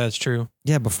say that's true?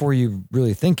 Yeah, before you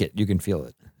really think it, you can feel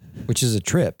it, which is a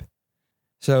trip.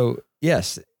 So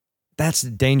yes, that's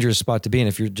a dangerous spot to be in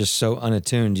if you're just so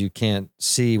unattuned you can't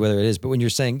see whether it is. But when you're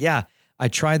saying, yeah, I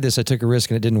tried this, I took a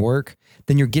risk and it didn't work,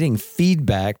 then you're getting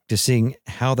feedback to seeing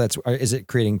how is it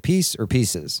creating peace or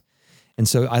pieces? And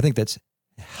so I think that's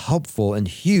helpful and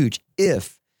huge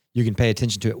if you can pay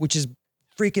attention to it, which is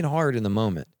freaking hard in the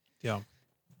moment. Yeah.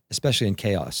 Especially in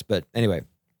chaos. But anyway.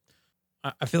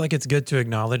 I feel like it's good to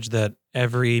acknowledge that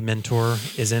every mentor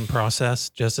is in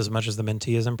process just as much as the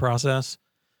mentee is in process.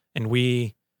 And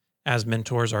we, as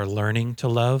mentors, are learning to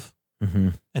love. Mm-hmm.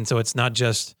 And so it's not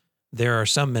just, there are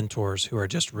some mentors who are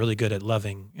just really good at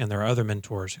loving, and there are other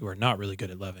mentors who are not really good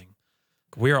at loving.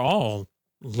 We're all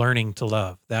learning to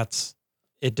love.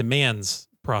 It demands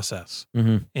process.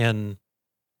 Mm-hmm. And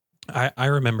I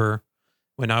remember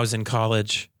when I was in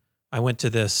college, I went to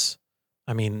this,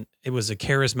 it was a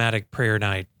charismatic prayer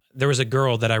night. There was a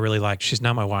girl that I really liked. She's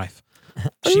now my wife.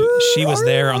 She was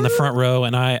there on the front row,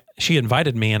 and she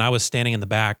invited me, and I was standing in the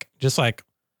back, just like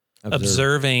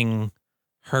observing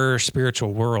her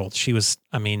spiritual world. She was,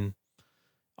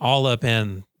 all up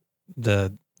in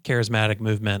the charismatic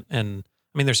movement. And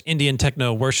there's Indian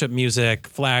techno worship music,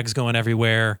 flags going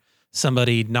everywhere,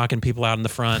 somebody knocking people out in the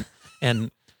front. And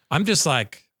I'm just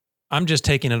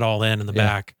taking it all in the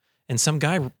back. And some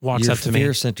guy walks up to me. Your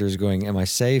fear center is going, am I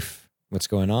safe? What's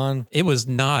going on? It was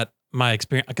not my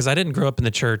experience because I didn't grow up in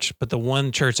the church, but the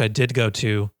one church I did go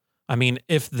to,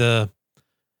 if the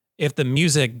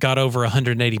music got over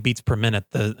 180 beats per minute,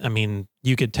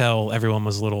 you could tell everyone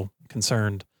was a little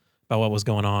concerned about what was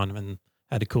going on and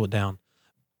had to cool it down.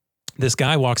 This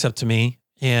guy walks up to me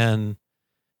and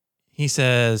he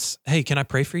says, "Hey, can I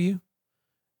pray for you?"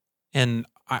 And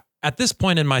at this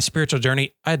point in my spiritual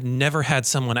journey, I'd never had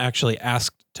someone actually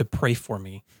ask to pray for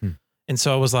me. And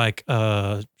so I was like,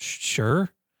 sure.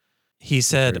 He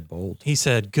said,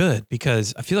 good,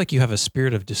 because I feel like you have a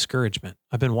spirit of discouragement.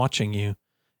 I've been watching you,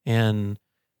 and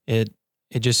it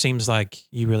just seems like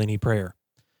you really need prayer.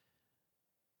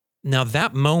 Now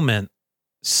that moment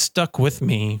stuck with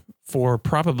me for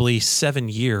probably 7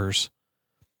 years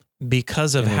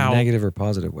because of how... negative or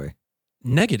positive way?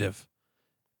 Negative.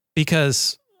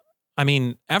 Because I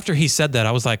mean, after he said that,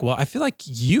 I was like, well, I feel like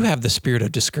you have the spirit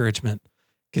of discouragement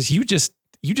because you just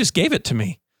gave it to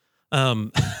me.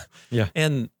 Yeah.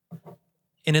 And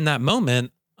in that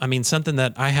moment, I mean, something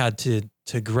that I had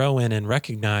to grow in and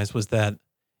recognize was that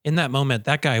in that moment,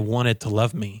 that guy wanted to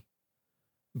love me,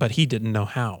 but he didn't know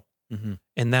how. Mm-hmm.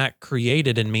 And that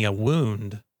created in me a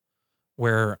wound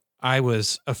where I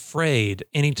was afraid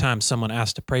anytime someone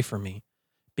asked to pray for me,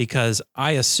 because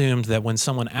I assumed that when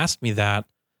someone asked me that,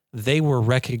 they were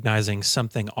recognizing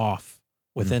something off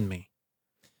within me.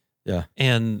 Yeah.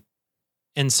 And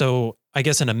so I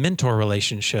guess in a mentor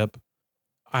relationship,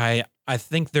 I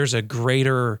think there's a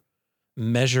greater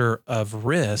measure of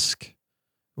risk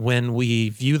when we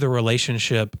view the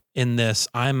relationship in this,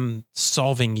 I'm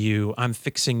solving you, I'm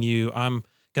fixing you, I'm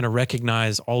going to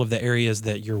recognize all of the areas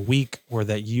that you're weak or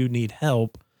that you need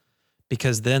help,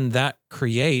 because then that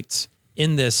creates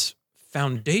in this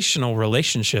foundational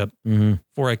relationship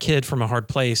for a kid from a hard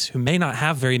place who may not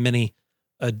have very many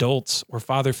adults or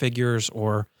father figures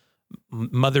or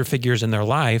mother figures in their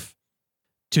life,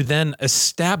 to then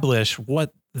establish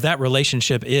what that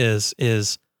relationship is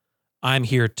I'm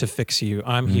here to fix you.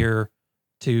 I'm here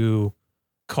to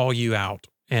call you out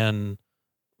and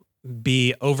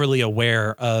be overly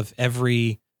aware of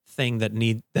everything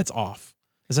that's off.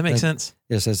 Does that make sense?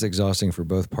 Yes, that's exhausting for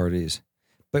both parties.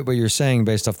 But what you're saying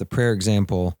based off the prayer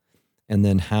example, and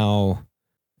then how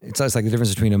it's like the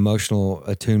difference between emotional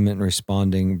attunement and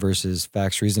responding versus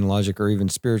facts, reason, logic, or even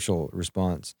spiritual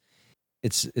response.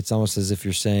 It's almost as if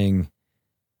you're saying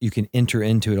you can enter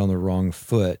into it on the wrong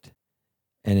foot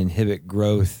and inhibit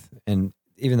growth, and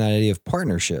even that idea of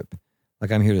partnership.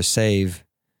 Like I'm here to save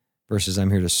versus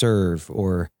I'm here to serve,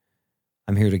 or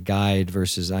I'm here to guide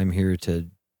versus I'm here to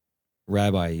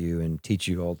rabbi you and teach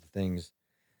you all the things.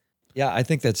 Yeah, I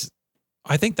think that's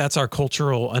our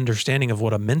cultural understanding of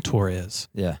what a mentor is.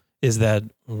 Yeah. Is that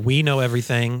we know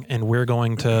everything and we're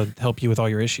going to help you with all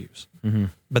your issues. Mm-hmm.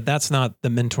 But that's not the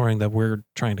mentoring that we're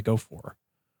trying to go for.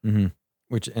 Mm-hmm.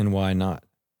 And why not?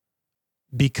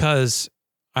 Because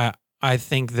I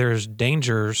think there's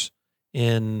dangers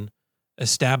in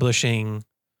establishing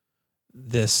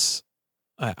this,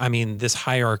 this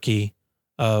hierarchy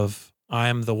of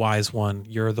I'm the wise one,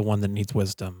 you're the one that needs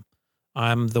wisdom.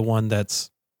 I'm the one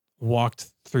that's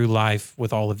walked through life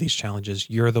with all of these challenges.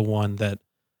 You're the one that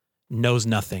knows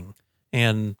nothing.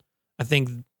 And I think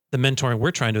the mentoring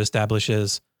we're trying to establish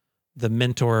is the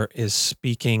mentor is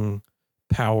speaking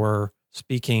power,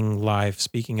 speaking life,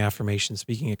 speaking affirmation,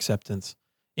 speaking acceptance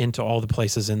into all the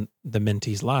places in the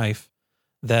mentee's life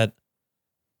that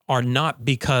are not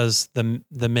because the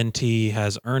mentee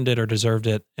has earned it or deserved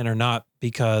it, and are not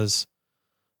because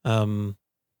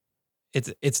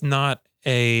it's not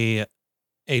a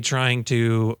trying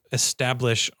to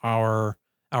establish our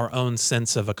own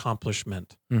sense of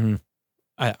accomplishment. Mm-hmm.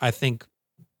 I think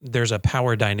there's a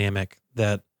power dynamic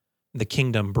that the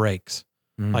kingdom breaks.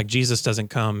 Mm-hmm. Like Jesus doesn't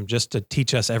come just to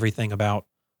teach us everything about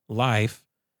life.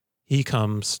 He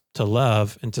comes to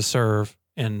love and to serve,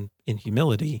 and in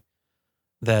humility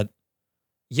that,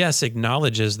 yes,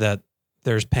 acknowledges that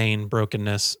there's pain,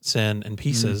 brokenness, sin, and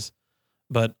pieces,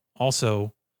 but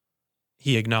also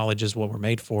he acknowledges what we're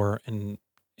made for and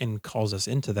calls us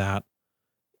into that,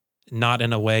 not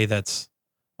in a way that's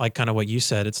like kind of what you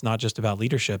said. It's not just about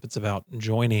leadership. It's about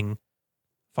joining,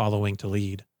 following to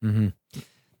lead. Mm-hmm.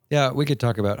 Yeah, we could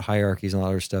talk about hierarchies and all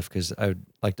that other stuff, because I would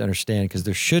like to understand, because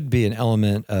there should be an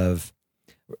element of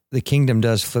the kingdom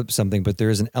does flip something, but there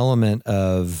is an element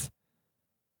of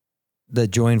the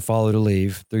join, follow to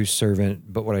leave through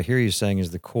servant. But what I hear you saying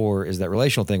is the core is that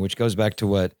relational thing, which goes back to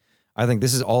what I think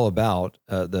this is all about,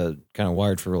 the kind of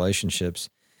wired for relationships,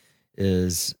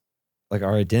 is like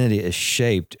our identity is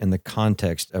shaped in the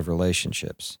context of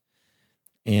relationships.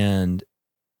 And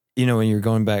when you're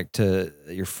going back to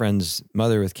your friend's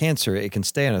mother with cancer, it can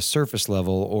stay on a surface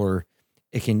level, or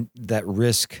that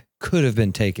risk could have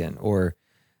been taken, or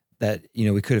that,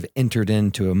 we could have entered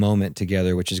into a moment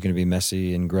together, which is going to be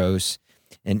messy and gross.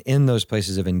 And in those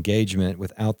places of engagement,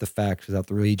 without the facts, without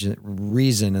the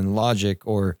reason and logic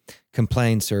or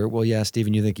complaints, or, well, yeah,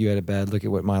 Stephen, you think you had it bad. Look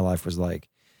at what my life was like.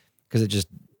 Because it just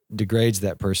degrades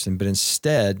that person. But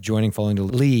instead, joining, following to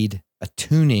lead,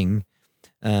 attuning,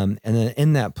 and then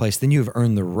in that place, then you have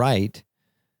earned the right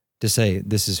to say,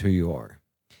 this is who you are.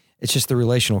 It's just the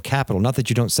relational capital. Not that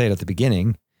you don't say it at the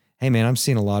beginning. Hey, man, I'm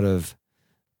seeing a lot of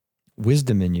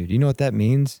wisdom in you. Do you know what that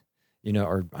means?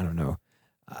 Or I don't know.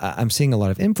 I'm seeing a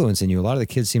lot of influence in you. A lot of the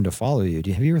kids seem to follow you.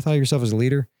 Have you ever thought of yourself as a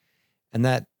leader? And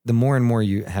that the more and more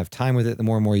you have time with it, the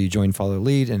more and more you join, follow,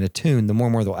 lead, and attune, the more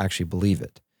and more they'll actually believe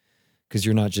it. Because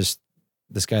you're not just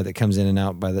this guy that comes in and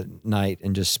out by the night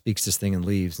and just speaks this thing and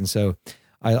leaves. And so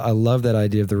I love that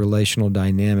idea of the relational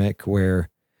dynamic where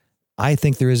I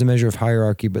think there is a measure of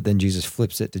hierarchy, but then Jesus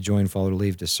flips it to join, follow, to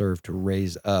leave, to serve, to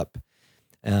raise up.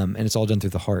 And it's all done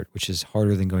through the heart, which is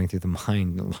harder than going through the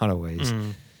mind in a lot of ways.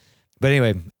 But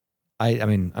anyway, I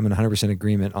mean, I'm in 100%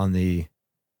 agreement on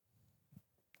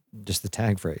just the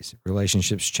tag phrase,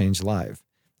 relationships change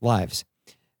lives.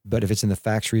 But if it's in the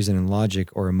facts, reason, and logic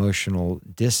or emotional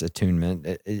disattunement,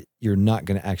 you're not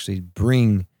going to actually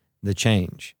bring the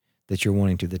change that you're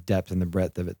wanting to, the depth and the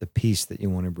breadth of it, the peace that you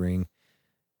want to bring,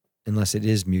 unless it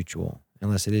is mutual,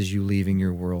 unless it is you leaving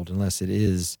your world, unless it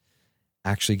is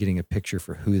actually getting a picture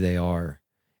for who they are.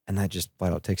 And that just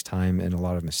flat out takes time and a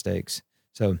lot of mistakes.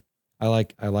 So I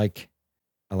like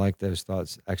those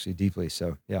thoughts actually deeply.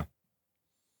 So yeah.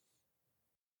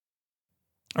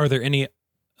 Are there any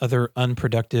other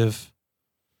unproductive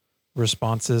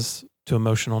responses to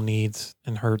emotional needs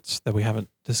and hurts that we haven't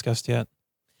discussed yet?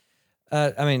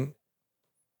 I mean,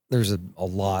 there's a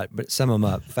lot, but sum them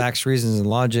up. Facts, reasons, and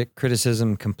logic,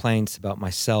 criticism, complaints about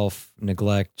myself,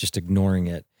 neglect, just ignoring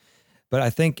it. But I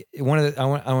think I want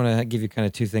to give you kind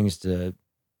of two things to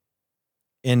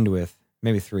end with,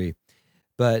 maybe three.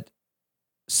 But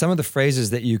some of the phrases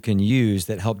that you can use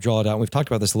that help draw it out, and we've talked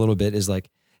about this a little bit, is like,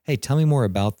 hey, tell me more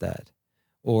about that.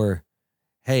 Or,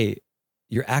 hey,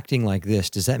 you're acting like this.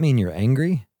 Does that mean you're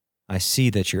angry? I see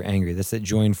that you're angry. That's that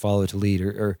join, follow, to lead.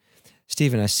 Or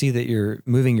Stephen, I see that you're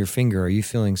moving your finger. Are you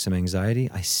feeling some anxiety?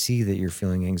 I see that you're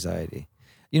feeling anxiety.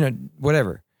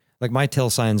 Whatever. Like my tell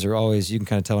signs are always, you can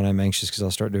kind of tell when I'm anxious because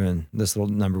I'll start doing this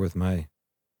little number with my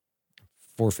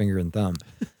forefinger and thumb.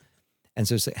 And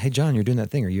so it's like, hey, John, you're doing that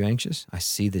thing. Are you anxious? I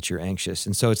see that you're anxious.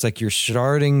 And so it's like you're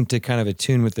starting to kind of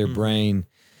attune with their brain.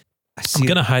 I'm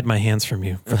going to hide my hands from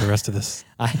you for the rest of this.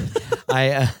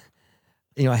 I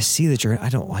see that I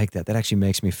don't like that. That actually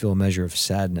makes me feel a measure of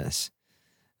sadness.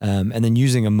 And then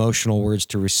using emotional words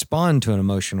to respond to an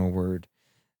emotional word.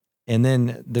 And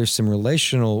then there's some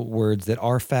relational words that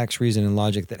are facts, reason, and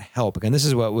logic that help. And this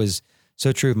is what was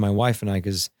so true of my wife and I,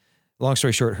 because long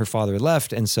story short, her father had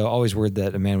left. And so always worried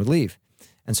that a man would leave.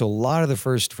 And so a lot of the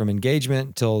first from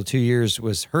engagement till 2 years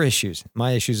was her issues.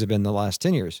 My issues have been the last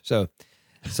 10 years. So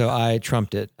I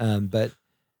trumped it. But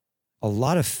a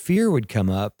lot of fear would come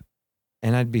up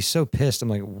and I'd be so pissed. I'm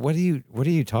like, what are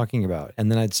you talking about?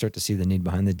 And then I'd start to see the need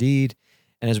behind the deed.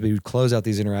 And as we would close out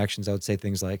these interactions, I would say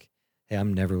things like, hey,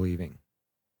 I'm never leaving.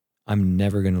 I'm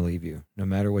never going to leave you. No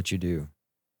matter what you do,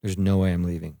 there's no way I'm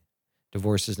leaving.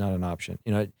 Divorce is not an option.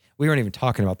 We weren't even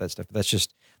talking about that stuff, but that's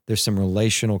just, there's some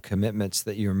relational commitments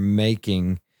that you're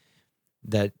making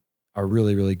that are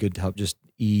really, really good to help just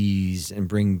ease and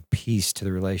bring peace to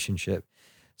the relationship.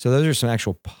 So those are some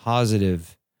actual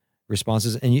positive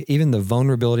responses. And even the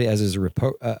vulnerability as is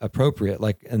appropriate,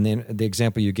 like, and then the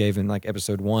example you gave in like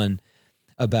episode 1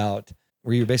 about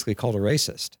where you're basically called a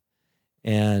racist.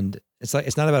 And it's like,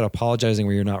 it's not about apologizing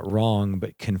where you're not wrong,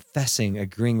 but confessing,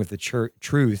 agreeing with the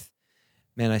truth.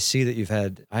 Man, I see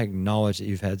that I acknowledge that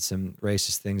you've had some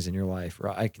racist things in your life, or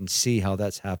I can see how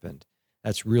that's happened.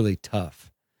 That's really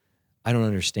tough. I don't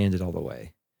understand it all the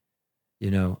way.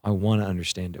 I want to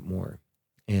understand it more.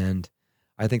 And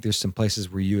I think there's some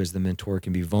places where you as the mentor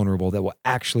can be vulnerable that will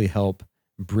actually help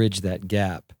bridge that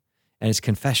gap. And it's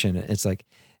confession. It's like,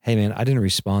 hey man, I didn't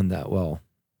respond that well.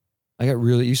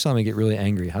 You saw me get really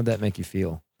angry. How'd that make you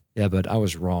feel? Yeah, but I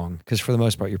was wrong. Because for the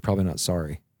most part, you're probably not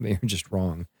sorry, but you're just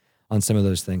wrong on some of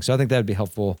those things. So I think that'd be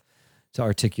helpful to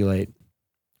articulate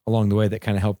along the way that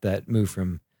kind of help that move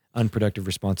from unproductive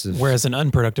responses. Whereas an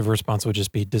unproductive response would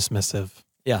just be dismissive.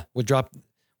 Yeah, would drop,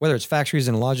 whether it's facts,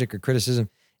 reason, logic, or criticism,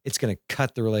 it's going to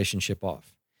cut the relationship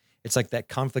off. It's like that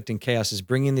conflict and chaos is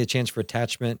bringing the chance for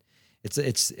attachment. It's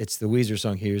the Weezer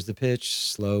song, here's the pitch,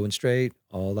 slow and straight.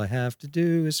 All I have to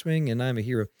do is swing and I'm a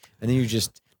hero. And then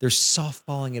they're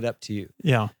softballing it up to you.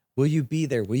 Yeah. Will you be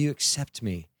there? Will you accept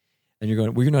me? And you're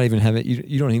going, well, you're not even having it.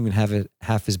 You don't even have it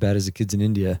half as bad as the kids in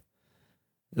India.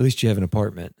 At least you have an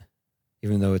apartment,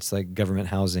 even though it's like government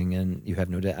housing and you have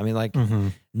no debt. I mean, like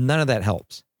none of that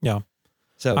helps. Yeah.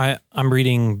 So I'm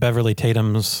reading Beverly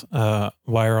Tatum's Why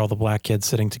Are All the Black Kids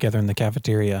Sitting Together in the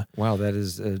Cafeteria? Wow, that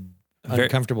is an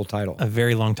uncomfortable title. A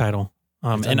very long title.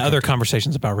 And other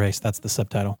conversations about race, that's the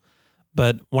subtitle.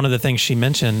 But one of the things she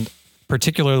mentioned,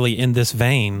 particularly in this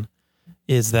vein,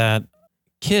 is that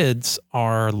kids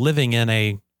are living in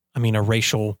a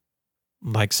racial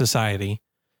like society.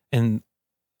 And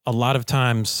a lot of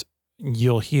times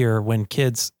you'll hear when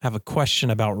kids have a question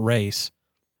about race,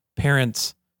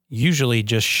 parents usually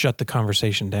just shut the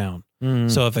conversation down.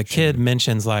 So if a kid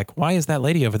mentions like, why is that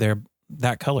lady over there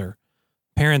that color?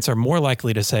 Parents are more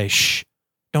likely to say, shh,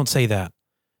 don't say that.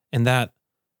 And that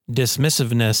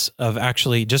dismissiveness of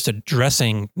actually just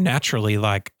addressing naturally,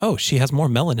 like, oh, she has more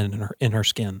melanin in her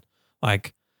skin.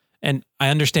 Like, and I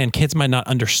understand kids might not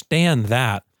understand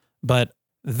that, but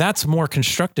that's more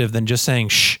constructive than just saying,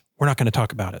 shh, we're not going to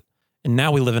talk about it. And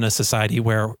now we live in a society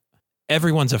where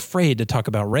everyone's afraid to talk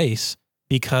about race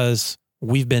because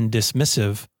we've been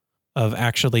dismissive of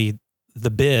actually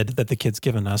the bid that the kid's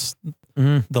given us,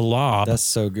 the law. That's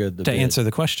so good. To answer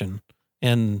the question.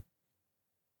 And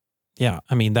yeah,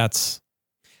 I mean, that's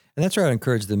where I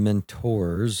encourage the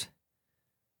mentors.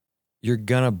 You're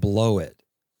going to blow it.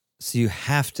 So you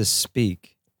have to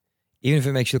speak, even if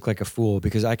it makes you look like a fool,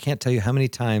 because I can't tell you how many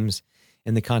times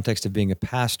in the context of being a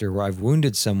pastor where I've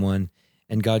wounded someone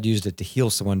and God used it to heal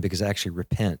someone because I actually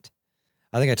repent.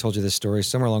 I think I told you this story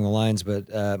somewhere along the lines,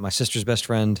 but my sister's best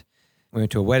friend, we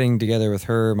went to a wedding together with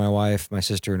her, my wife, my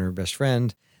sister, and her best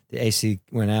friend. The AC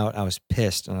went out. I was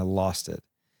pissed and I lost it.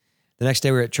 The next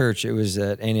day we were at church. It was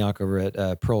at Antioch over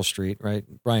at Pearl Street, right?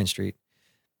 Bryan Street.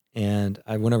 And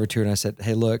I went over to her and I said,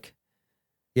 hey, look,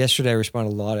 yesterday I responded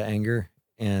with a lot of anger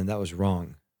and that was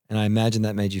wrong. And I imagine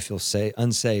that made you feel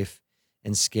unsafe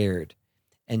and scared.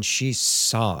 And she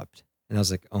sobbed. And I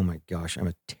was like, oh my gosh, I'm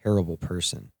a terrible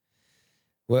person.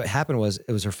 What happened was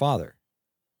it was her father.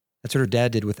 That's what her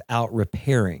dad did without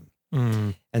repairing.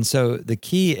 And so the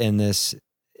key in this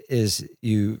is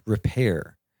you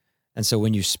repair. And so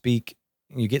when you speak,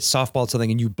 you get softballed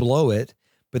something and you blow it,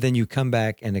 but then you come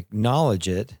back and acknowledge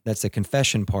it. That's the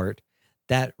confession part.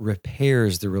 That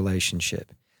repairs the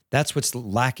relationship. That's what's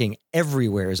lacking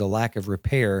everywhere, is a lack of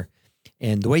repair.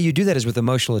 And the way you do that is with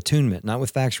emotional attunement, not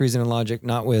with facts, reason, and logic,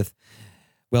 not with,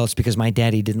 well, it's because my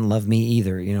daddy didn't love me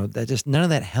either. You know, that just, none of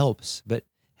that helps. But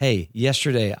hey,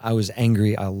 yesterday I was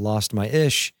angry. I lost my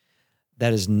ish.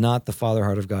 That is not the father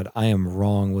heart of God. I am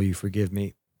wrong. Will you forgive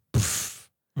me? Poof.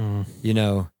 You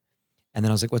know, and then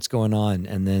I was like, what's going on?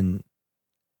 And then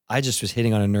I just was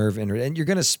hitting on a nerve, and you're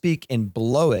going to speak and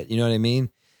blow it. You know what I mean?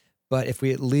 But if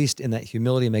we at least in that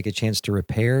humility make a chance to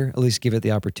repair, at least give it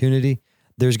the opportunity,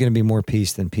 there's going to be more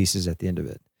peace than pieces at the end of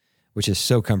it, which is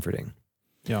so comforting.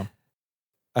 Yeah.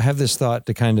 I have this thought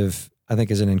to kind of, I think,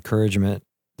 as an encouragement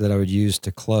that I would use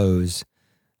to close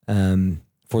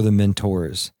for the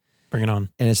mentors. Bring it on.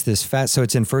 And it's this so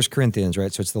it's in 1 Corinthians,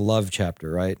 right? So it's the love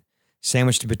chapter, right?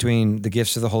 Sandwiched between the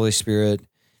gifts of the Holy Spirit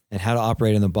and how to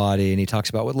operate in the body. And he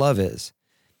talks about what love is.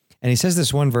 And he says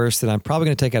this one verse that I'm probably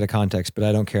going to take out of context, but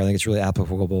I don't care. I think it's really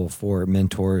applicable for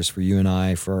mentors, for you and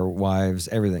I, for our wives,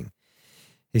 everything.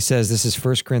 He says, this is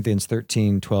 1 Corinthians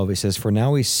 13:12. He says, for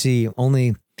now we see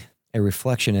only a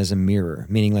reflection as a mirror,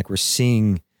 meaning like we're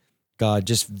seeing God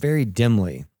just very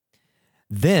dimly.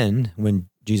 Then when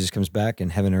Jesus comes back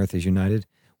and heaven and earth is united,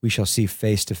 we shall see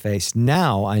face to face.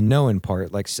 Now I know in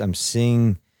part, like I'm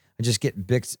seeing, I just get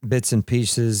bits and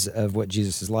pieces of what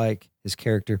Jesus is like, his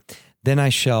character. Then I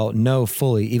shall know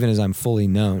fully, even as I'm fully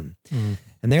known.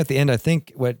 And there at the end, I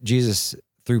think what Jesus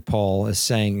through Paul is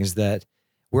saying is that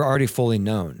we're already fully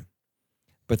known,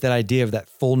 but that idea of that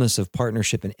fullness of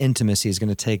partnership and intimacy is going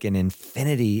to take an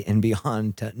infinity and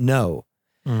beyond to know,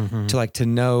 to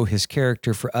know his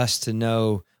character, for us to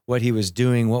know what he was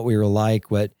doing, what we were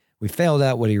like, what we failed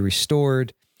at, what he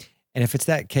restored. And if it's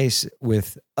that case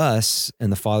with us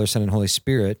and the Father, Son, and Holy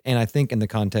Spirit, and I think in the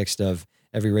context of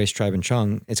every race, tribe, and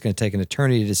tongue, it's going to take an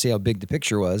eternity to see how big the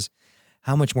picture was.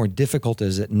 How much more difficult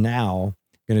is it now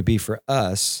going to be for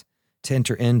us to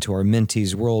enter into our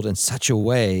mentees' world in such a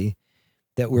way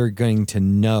that we're going to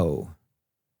know,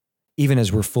 even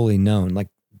as we're fully known? Like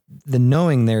the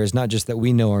knowing there is not just that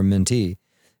we know our mentee,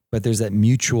 but there's that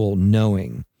mutual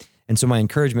knowing. And so my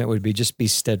encouragement would be just be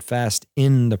steadfast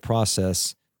in the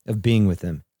process of being with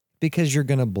them, because you're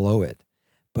going to blow it,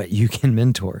 but you can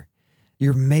mentor.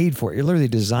 You're made for it. You're literally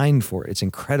designed for it. It's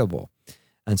incredible.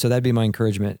 And so that'd be my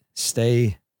encouragement.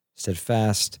 Stay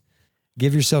steadfast.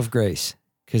 Give yourself grace,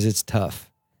 because it's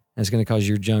tough. And it's going to cause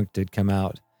your junk to come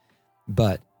out.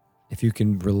 But if you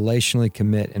can relationally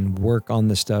commit and work on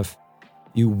this stuff,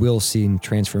 you will see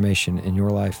transformation in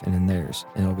your life and in theirs,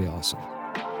 and it'll be awesome.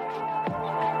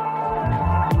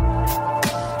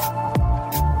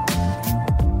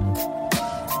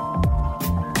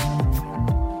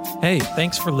 Hey,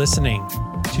 thanks for listening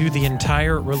to the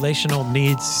entire Relational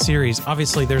Needs series.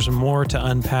 Obviously, there's more to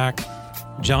unpack.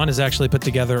 John has actually put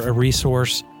together a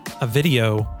resource, a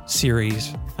video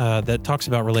series that talks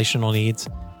about relational needs.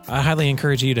 I highly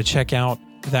encourage you to check out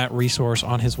that resource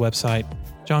on his website.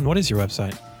 John, what is your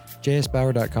website?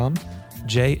 jsbauer.com.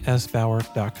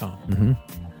 jsbauer.com.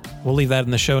 We'll leave that in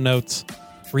the show notes.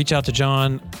 Reach out to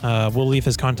John. We'll leave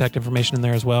his contact information in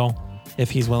there as well. If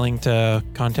he's willing to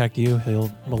contact you, we'll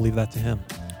leave that to him.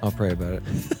 I'll pray about it.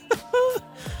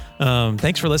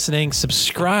 Thanks for listening.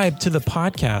 Subscribe to the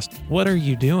podcast. What are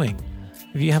you doing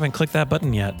if you haven't clicked that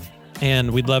button yet?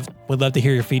 And we'd love to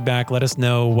hear your feedback. Let us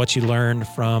know what you learned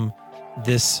from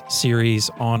this series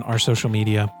on our social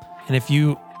media. And if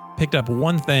you picked up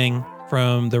one thing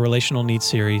from the Relational Needs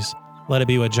series, let it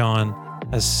be what John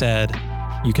has said: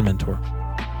 you can mentor.